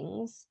 5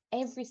 things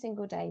every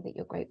single day that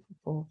you're grateful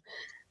for.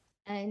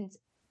 And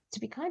to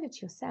be kinder to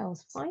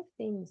yourselves, 5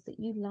 things that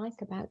you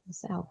like about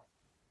yourself.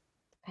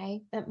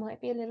 Okay, that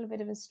might be a little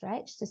bit of a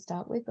stretch to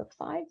start with, but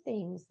 5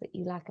 things that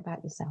you like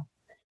about yourself.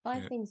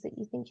 5 things that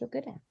you think you're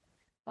good at.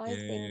 5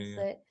 things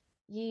that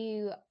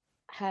you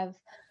have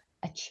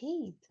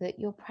achieved that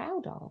you're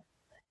proud of.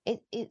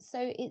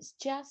 It's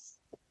just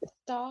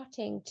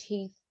starting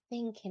to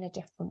think in a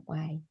different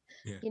way.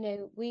 Yeah. You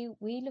know,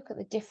 we look at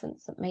the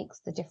difference that makes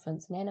the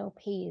difference, and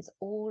NLP is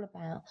all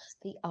about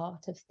the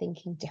art of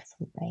thinking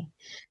differently.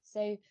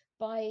 So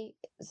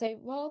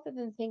rather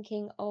than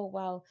thinking, oh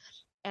well,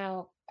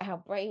 our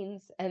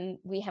brains and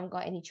we haven't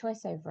got any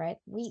choice over it,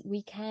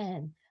 we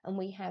can, and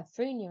we have,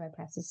 through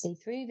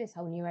neuroplasticity, through this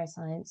whole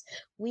neuroscience,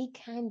 we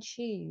can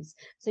choose.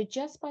 So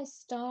just by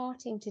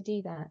starting to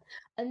do that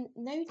and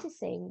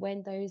noticing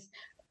when those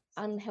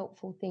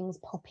unhelpful things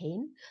pop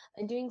in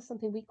and doing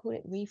something, we call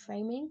it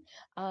reframing.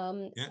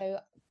 So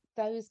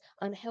those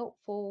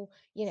unhelpful,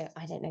 you know,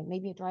 I don't know,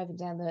 maybe you're driving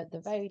down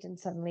the road and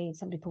suddenly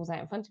somebody pulls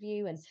out in front of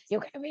you and you're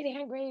getting really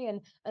angry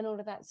and all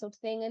of that sort of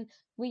thing. And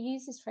we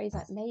use this phrase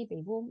like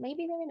maybe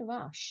they're in a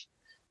rush.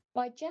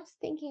 By just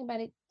thinking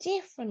about it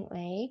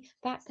differently,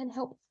 that can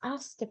help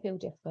us to feel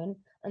different,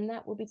 and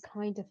that will be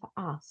kinder for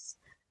us,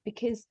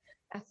 because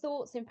our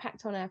thoughts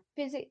impact on our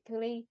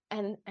physically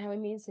and our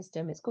immune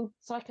system. It's called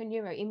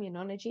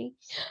psychoneuroimmunology.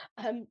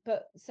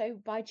 But so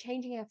by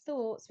changing our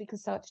thoughts, we can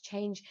start to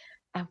change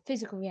our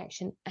physical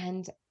reaction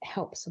and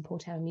help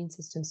support our immune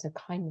system. So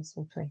kindness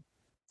all through.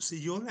 See,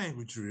 your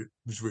language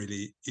was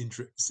really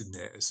interesting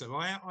there. So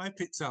I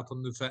picked up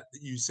on the fact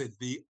that you said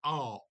the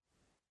art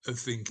of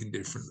thinking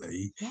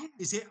differently. Yeah.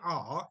 Is it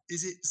art?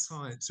 Is it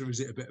science? Or is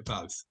it a bit of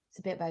both? It's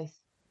a bit of both.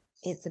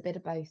 It's a bit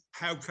of both.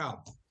 How come?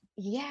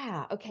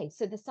 Yeah. Okay.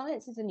 So the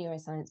science is a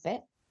neuroscience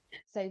bit.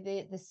 So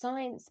the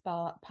science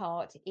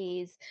part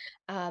is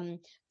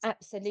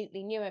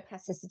absolutely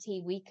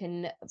neuroplasticity. We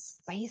can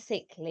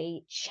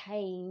basically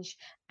change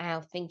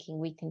our thinking.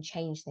 We can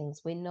change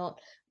things. We're not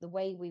the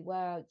way we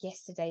were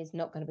yesterday is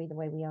not going to be the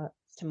way we are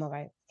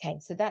tomorrow. Okay.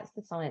 So that's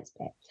the science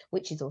bit,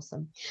 which is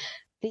awesome.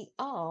 The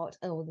art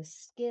or the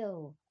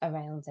skill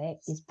around it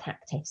is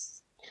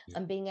practice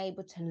and being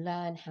able to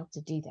learn how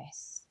to do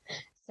this.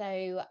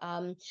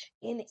 So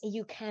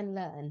you can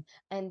learn,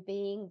 and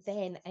being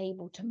then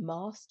able to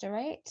master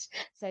it.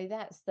 So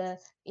that's the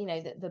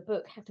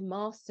book, How to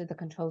Master the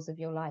Controls of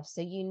Your Life.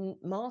 So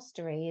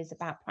mastery is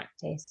about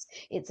practice.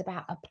 It's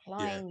about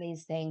applying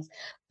these things,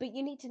 but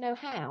you need to know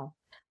how.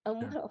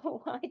 And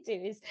what I do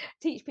is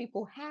teach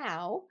people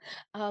how,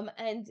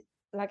 and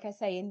like I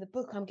say in the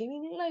book, I'm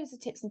giving loads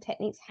of tips and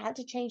techniques, how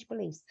to change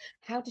beliefs,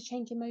 how to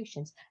change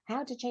emotions,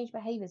 how to change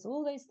behaviors,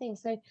 all those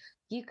things. So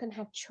you can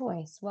have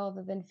choice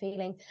rather than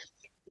feeling.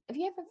 Have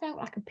you ever felt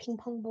like a ping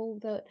pong ball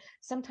that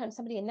sometimes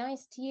somebody is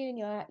nice to you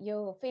and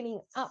you're feeling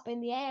up in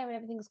the air and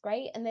everything's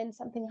great, and then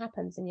something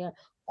happens and you're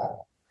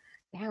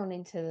down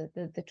into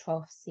the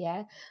troughs?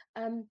 Yeah.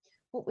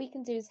 What we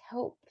can do is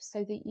help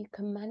so that you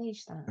can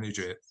manage that. Manage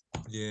it.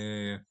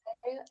 Yeah.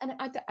 And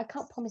I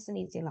can't promise an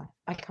easier life.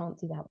 I can't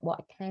do that. What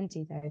I can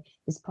do, though,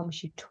 is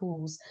promise you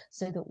tools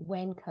so that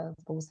when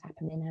curveballs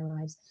happen in our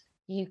lives,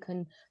 you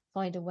can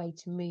find a way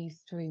to move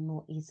through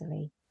more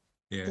easily.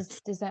 Yeah.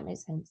 Does that make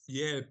sense?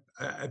 Yeah,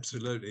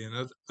 absolutely.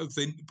 And I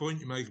think the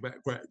point you make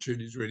about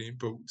gratitude is really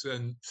important.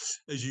 And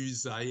as you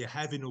say,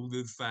 having all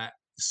the facts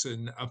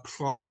and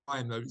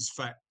applying those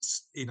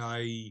facts in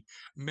a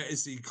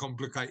messy,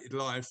 complicated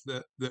life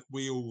that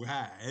we all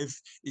have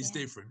is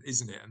different,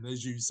 isn't it? And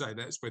as you say,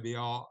 that's where the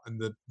art and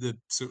the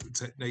sort of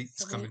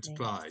techniques come into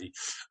play.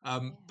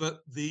 But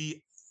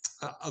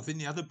I think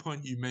the other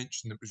point you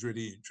mentioned that was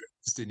really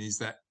interesting is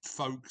that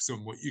focus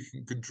on what you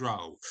can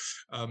control.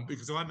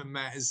 Because I'm a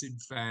massive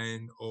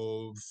fan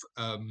of,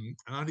 and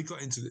I only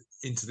got into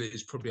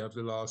this probably over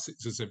the last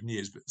 6 or 7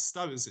 years, but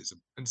Stoicism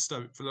and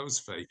Stoic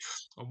philosophy.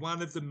 And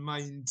one of the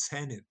main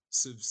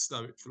tenets of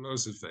Stoic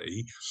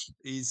philosophy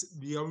is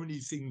the only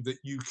thing that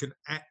you can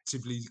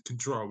actively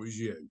control is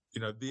you.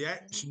 You know, the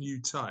action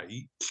you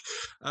take.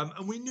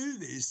 And we knew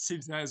this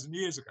 2,000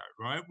 years ago,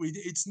 right?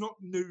 It's not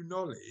new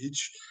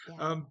knowledge,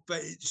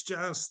 but it's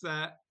just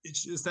that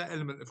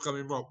element of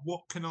going, right,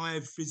 what can I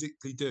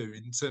physically do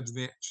in terms of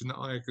the action that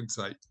I can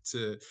take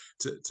to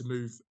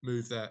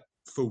move that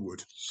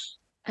forward?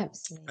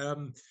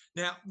 Absolutely.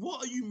 Now,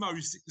 what are you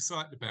most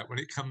excited about when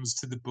it comes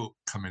to the book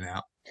coming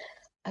out?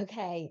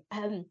 Okay,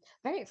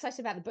 very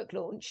excited about the book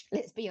launch.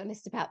 Let's be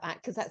honest about that,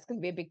 because that's going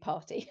to be a big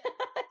party.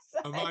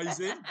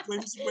 Amazing.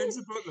 When's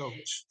the book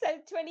launch? So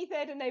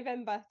 23rd of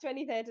November.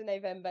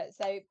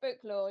 So book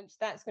launch,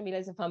 that's going to be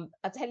loads of fun.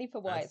 I'll tell you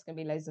for why it's going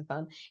to be loads of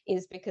fun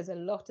is because a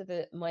lot of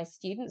my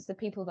students, the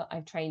people that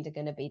I've trained, are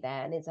going to be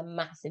there, and it's a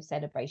massive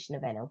celebration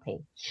of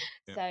NLP.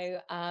 So,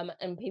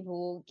 and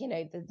people, you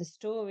know, the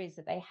stories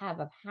that they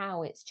have of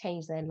how it's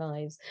changed their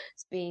lives,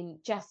 it's been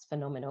just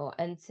phenomenal.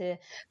 And to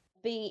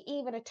be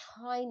even a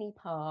tiny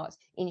part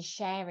in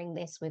sharing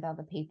this with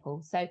other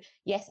people. So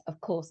yes, of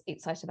course,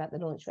 excited about the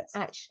launch, but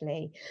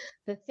actually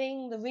the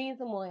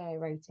reason why I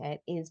wrote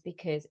it is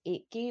because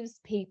it gives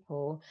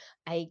people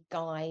a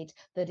guide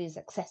that is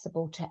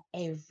accessible to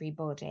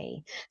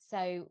everybody.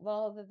 So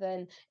rather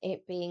than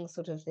it being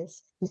sort of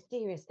this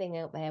mysterious thing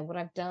out there, what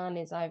I've done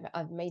is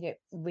I've made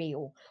it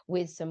real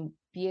with some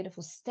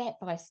beautiful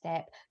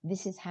step-by-step.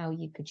 This is how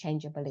you could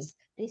change your beliefs.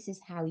 This is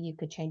how you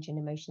could change an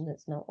emotion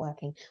that's not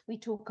working. We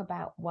talk about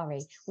about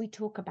worry. We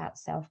talk about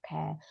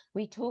self-care.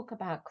 We talk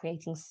about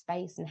creating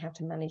space and how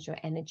to manage your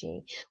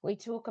energy. We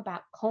talk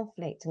about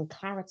conflict and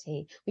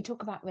clarity. We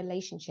talk about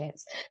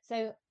relationships.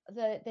 So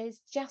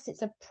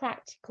it's a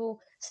practical,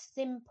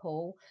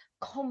 simple,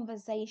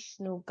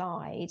 conversational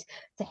guide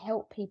to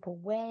help people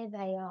where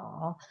they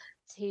are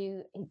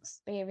to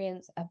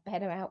experience a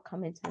better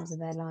outcome in terms of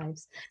their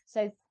lives.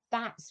 So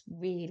that's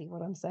really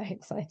what I'm so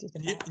excited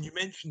about. You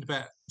mentioned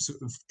about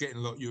sort of getting a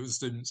lot of your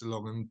students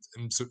along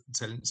and sort of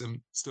telling some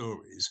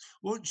stories.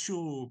 What's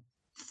your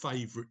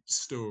favourite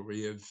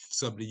story of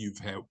somebody you've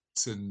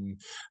helped and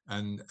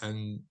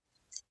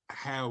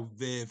how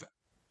they've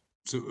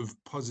sort of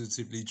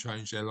positively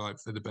changed their life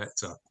for the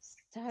better?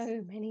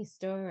 So many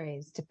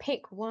stories. To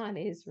pick one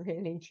is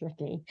really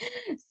tricky.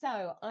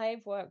 So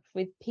I've worked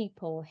with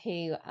people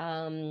who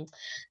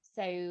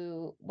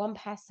so one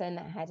person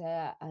had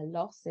a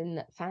loss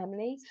in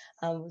family,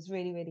 was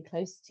really, really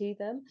close to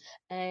them.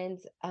 And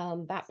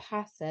that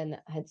person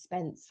had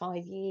spent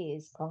 5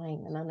 years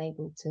crying and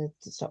unable to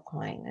stop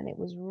crying. And it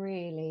was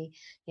really,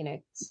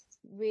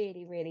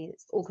 really, really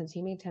all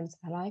consuming in terms of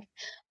her life.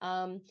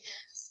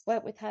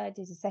 Worked with her,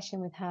 did a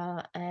session with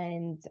her,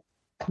 and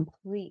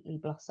completely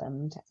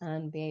blossomed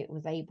and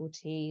was able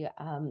to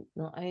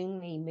not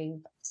only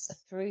move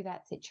through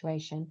that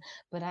situation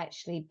but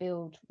actually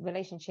build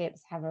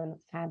relationships, have a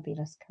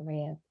fabulous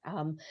career,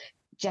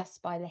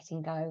 just by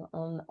letting go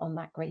on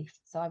that grief.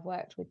 So I've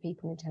worked with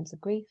people in terms of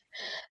grief.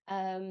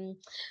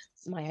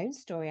 My own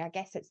story, I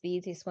guess it's the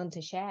easiest one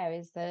to share,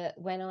 is that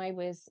when I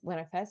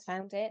first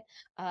found it,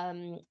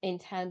 in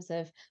terms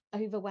of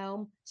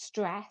overwhelm,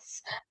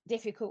 stress,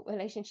 difficult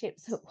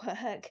relationships at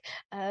work,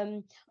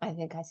 I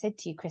think I said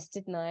to you, Chris,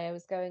 didn't I? I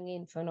was going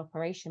in for an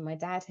operation. My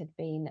dad had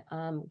been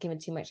given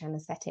too much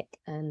anaesthetic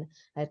and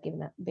had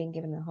been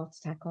given a heart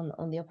attack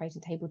on the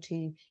operating table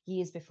 2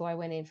 years before I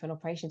went in for an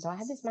operation. So I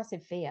had this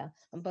massive fear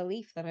and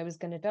belief that I was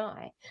going to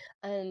die,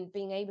 and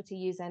being able to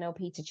use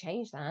NLP to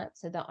change that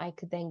so that I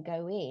could then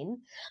go in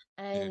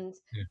and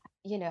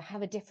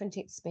have a different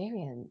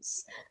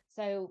experience.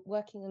 So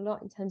working a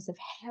lot in terms of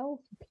health,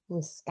 people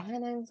with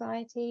scan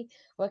anxiety,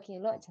 working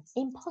a lot in terms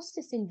of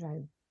imposter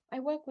syndrome. I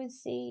work with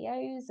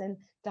CEOs and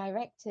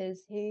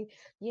directors who,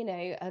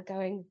 are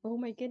going, oh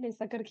my goodness,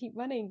 I've got to keep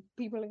running.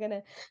 People are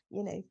going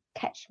to,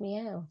 catch me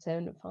out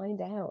and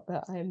find out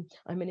that I'm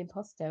an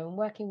imposter, and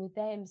working with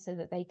them so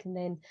that they can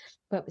then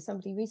work with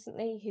somebody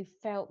recently who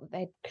felt that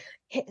they'd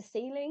hit the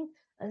ceiling.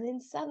 And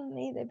then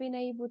suddenly they've been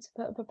able to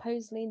put a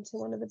proposal into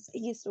one of the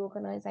biggest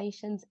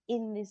organizations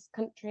in this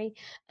country,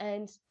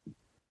 and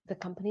the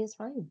company is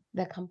fine.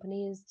 The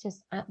company is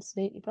just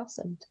absolutely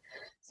blossomed.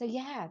 So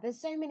yeah, there's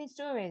so many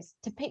stories.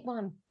 To pick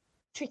one,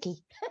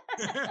 tricky.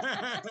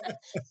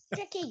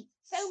 Tricky,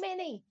 so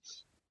many.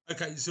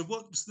 Okay, so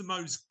what's the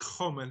most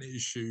common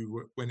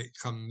issue when it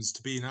comes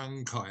to being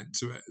unkind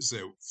to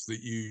ourselves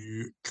that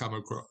you come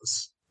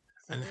across?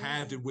 And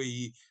how do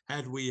we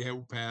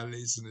help our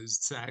listeners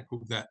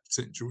tackle that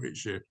potential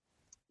issue?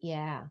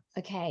 Yeah,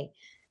 okay.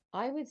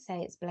 I would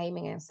say it's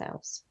blaming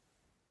ourselves.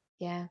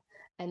 Yeah.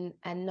 And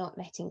not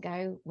letting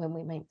go when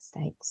we make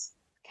mistakes.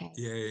 Okay.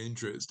 Yeah,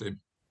 interesting.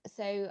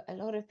 So a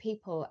lot of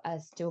people are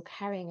still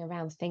carrying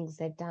around things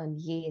they've done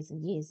years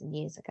and years and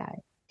years ago.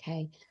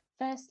 Okay.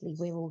 Firstly,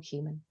 we're all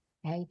human.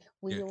 Okay.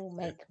 We all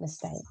make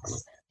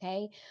mistakes.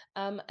 Okay.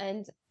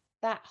 And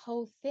that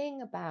whole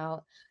thing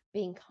about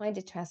being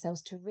kinder to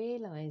ourselves, to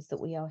realize that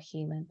we are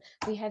human.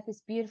 We have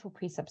this beautiful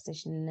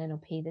presupposition in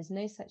NLP. There's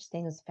no such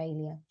thing as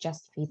failure,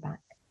 just feedback.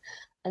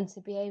 And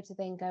to be able to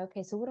then go,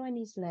 okay, so what do I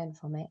need to learn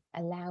from it,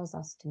 allows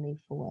us to move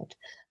forward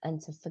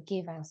and to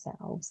forgive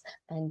ourselves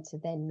and to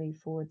then move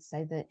forward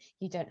so that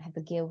you don't have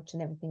the guilt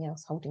and everything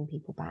else holding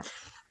people back.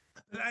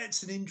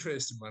 That's an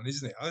interesting one,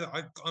 isn't it?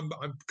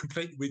 I'm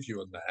completely with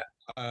you on that.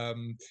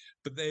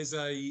 But there's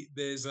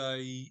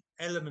a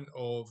element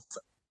of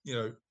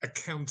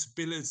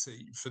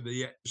accountability for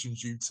the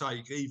actions you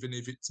take, even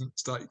if it's a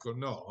mistake or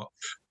not.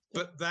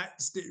 But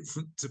that's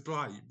different to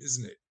blame,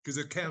 isn't it? Because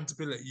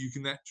accountability, you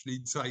can actually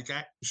take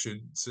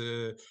action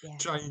to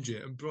change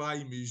it, and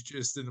blame is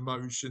just an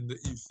emotion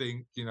that you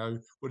think,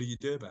 what do you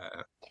do about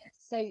it?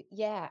 So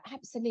yeah,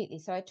 absolutely.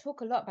 So I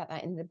talk a lot about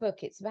that in the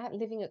book. It's about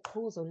living at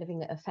cause or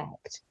living at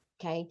effect.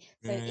 Okay.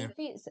 So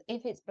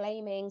if it's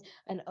blaming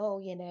and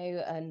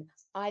and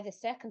either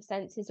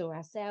circumstances or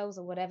ourselves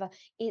or whatever,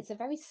 it's a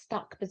very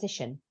stuck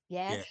position.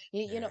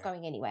 You're not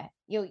going anywhere.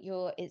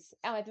 It's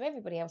either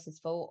everybody else's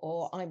fault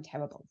or I'm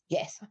terrible.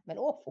 Yes, I'm an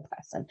awful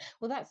person.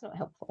 Well, that's not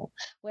helpful.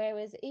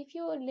 Whereas if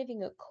you're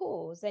living at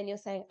cause, then you're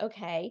saying,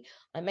 okay,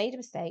 I made a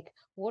mistake.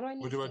 What do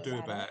I do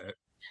about it?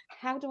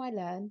 How do I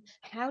learn?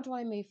 How do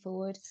I move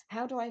forward?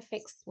 How do I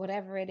fix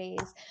whatever it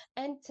is?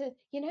 And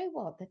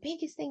the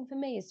biggest thing for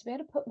me is to be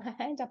able to put my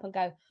hand up and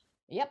go,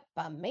 yep,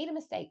 I made a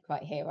mistake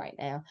right here, right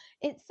now.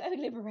 It's so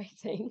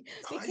liberating.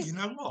 You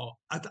know what?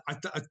 I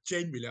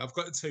genuinely, I've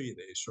got to tell you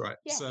this, right?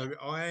 Yeah. So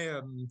I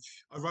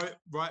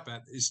write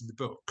about this in the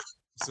book.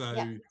 So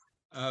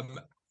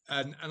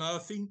and I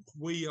think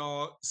we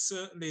are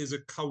certainly as a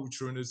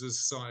culture and as a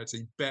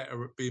society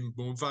better at being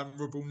more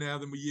vulnerable now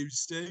than we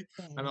used to.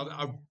 And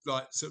I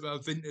like, so I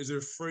think there's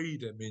a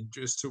freedom in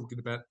just talking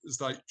about the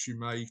mistakes you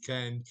make,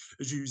 and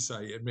as you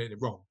say, admitting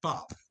it wrong.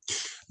 But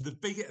the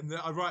big, and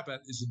I write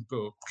about this in the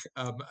book,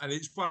 and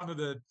it's one of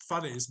the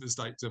funniest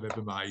mistakes I've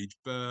ever made,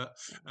 but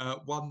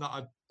one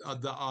that I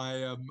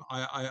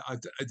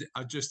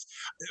just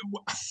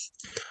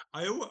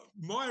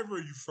my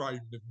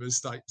reframe of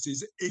mistakes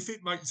is, if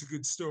it makes a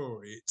good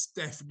story, it's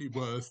definitely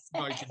worth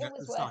making that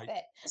mistake.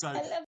 So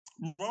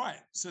right,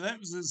 so that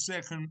was the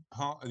second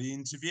part of the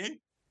interview.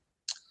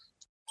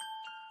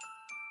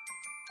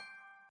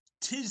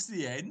 'Tis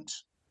the end.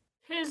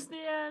 Here's the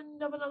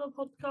end of another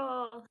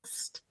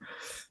podcast.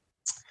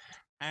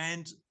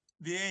 And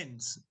the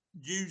end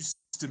used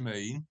to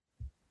mean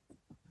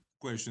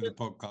question of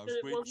the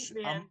podcast, which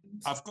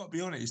I've got to be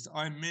honest,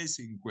 I'm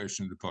missing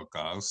question of the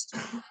podcast.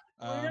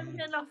 We don't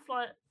get enough,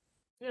 like,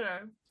 you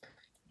know.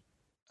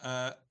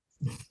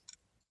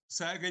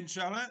 Say again,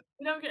 Charlotte.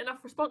 We don't get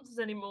enough responses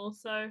anymore,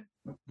 so.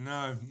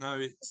 No,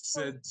 it's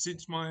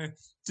since my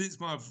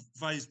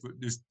Facebook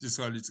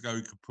decided to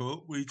go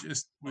kaput, we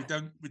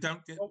don't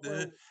get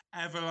the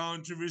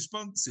avalanche of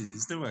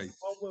responses, do we?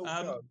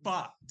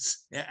 But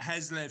it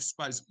has left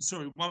space.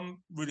 Sorry, one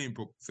really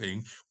important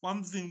thing.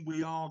 One thing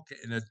we are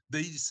getting a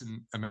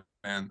decent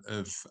amount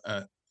of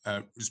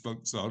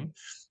response on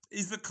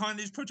is the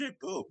Kindness Project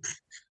book.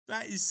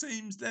 That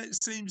seems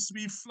to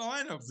be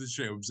flying off the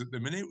shelves at the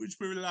minute, which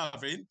we're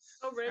loving.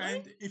 Oh, really?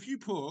 And if you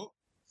put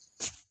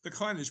the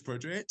Kindness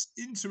Project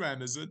into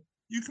Amazon,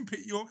 you can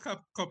pick your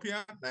copy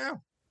out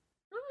now.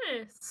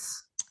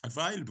 Nice.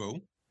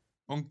 Available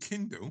on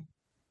Kindle,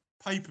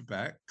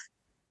 paperback,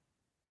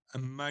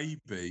 and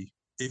maybe,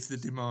 if the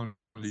demand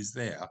is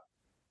there,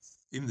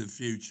 in the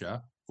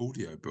future,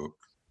 audiobook.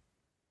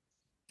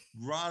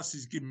 Russ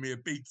is giving me a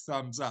big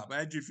thumbs up.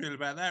 How do you feel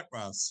about that,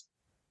 Russ?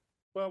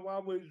 Well, I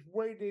was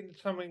reading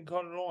something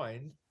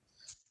online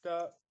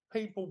that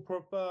people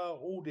prefer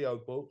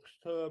audiobooks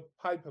to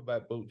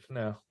paperback books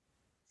now.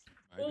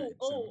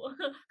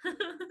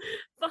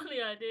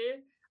 Funny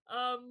idea.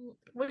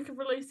 We could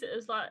release it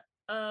as like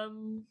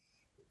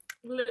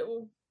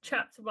little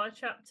chapter by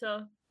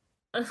chapter.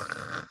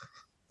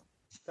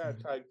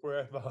 That'd take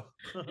forever.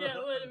 Yeah,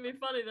 it wouldn't be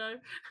funny though.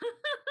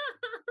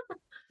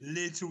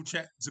 Little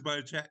chapter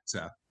by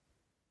chapter.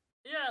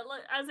 Yeah,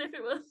 like as if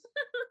it was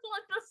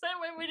like the same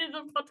way we did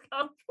the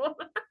podcast for.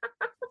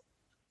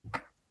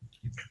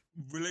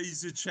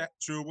 Release a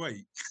chapter a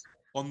week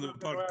on the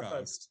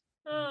podcast.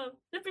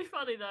 It'd be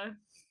funny though.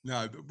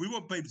 No, but we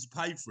want people to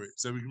pay for it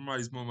so we can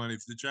raise more money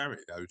for the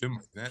charity, though, don't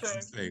we?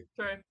 That's the thing.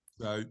 True.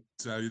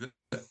 So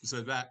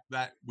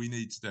that we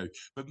need to do.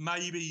 But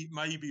maybe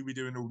we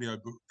do an audio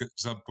book at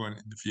some point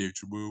in the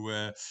future.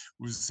 We'll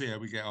see how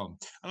we get on.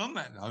 And on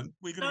that note,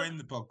 we're going to end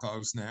the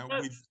podcast now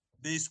with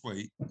this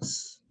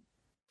week's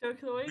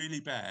joke of the week. Really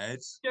bad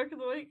Joke of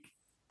the week.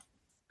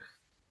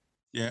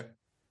 Yeah.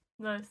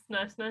 Nice.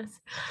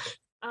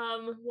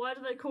 Why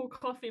do they call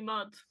coffee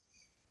mud?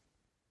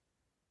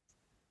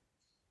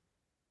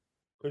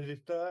 Because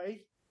it's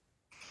dirty?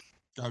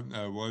 Don't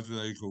know. Why do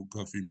they call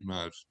coffee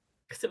mud?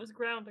 Because it was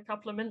ground a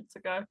couple of minutes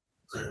ago.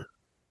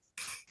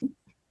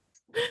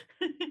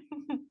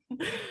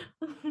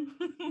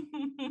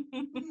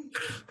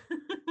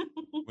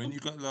 When you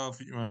got to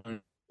laugh at your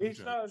own. It's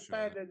not as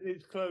bad as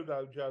this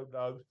Cluedo joke,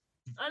 though.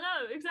 I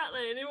know,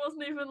 exactly. And it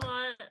wasn't even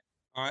like.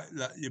 I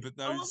wasn't even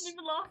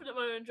laughing at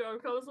my own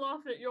joke. I was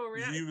laughing at your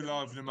reaction. You were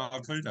laughing at my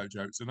Cluedo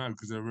jokes, I know,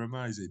 because they were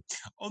amazing.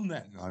 On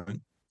that note,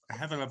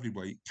 have a lovely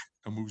week,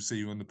 and we'll see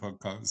you on the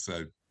podcast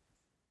soon.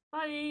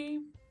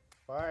 Bye.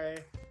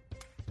 Bye.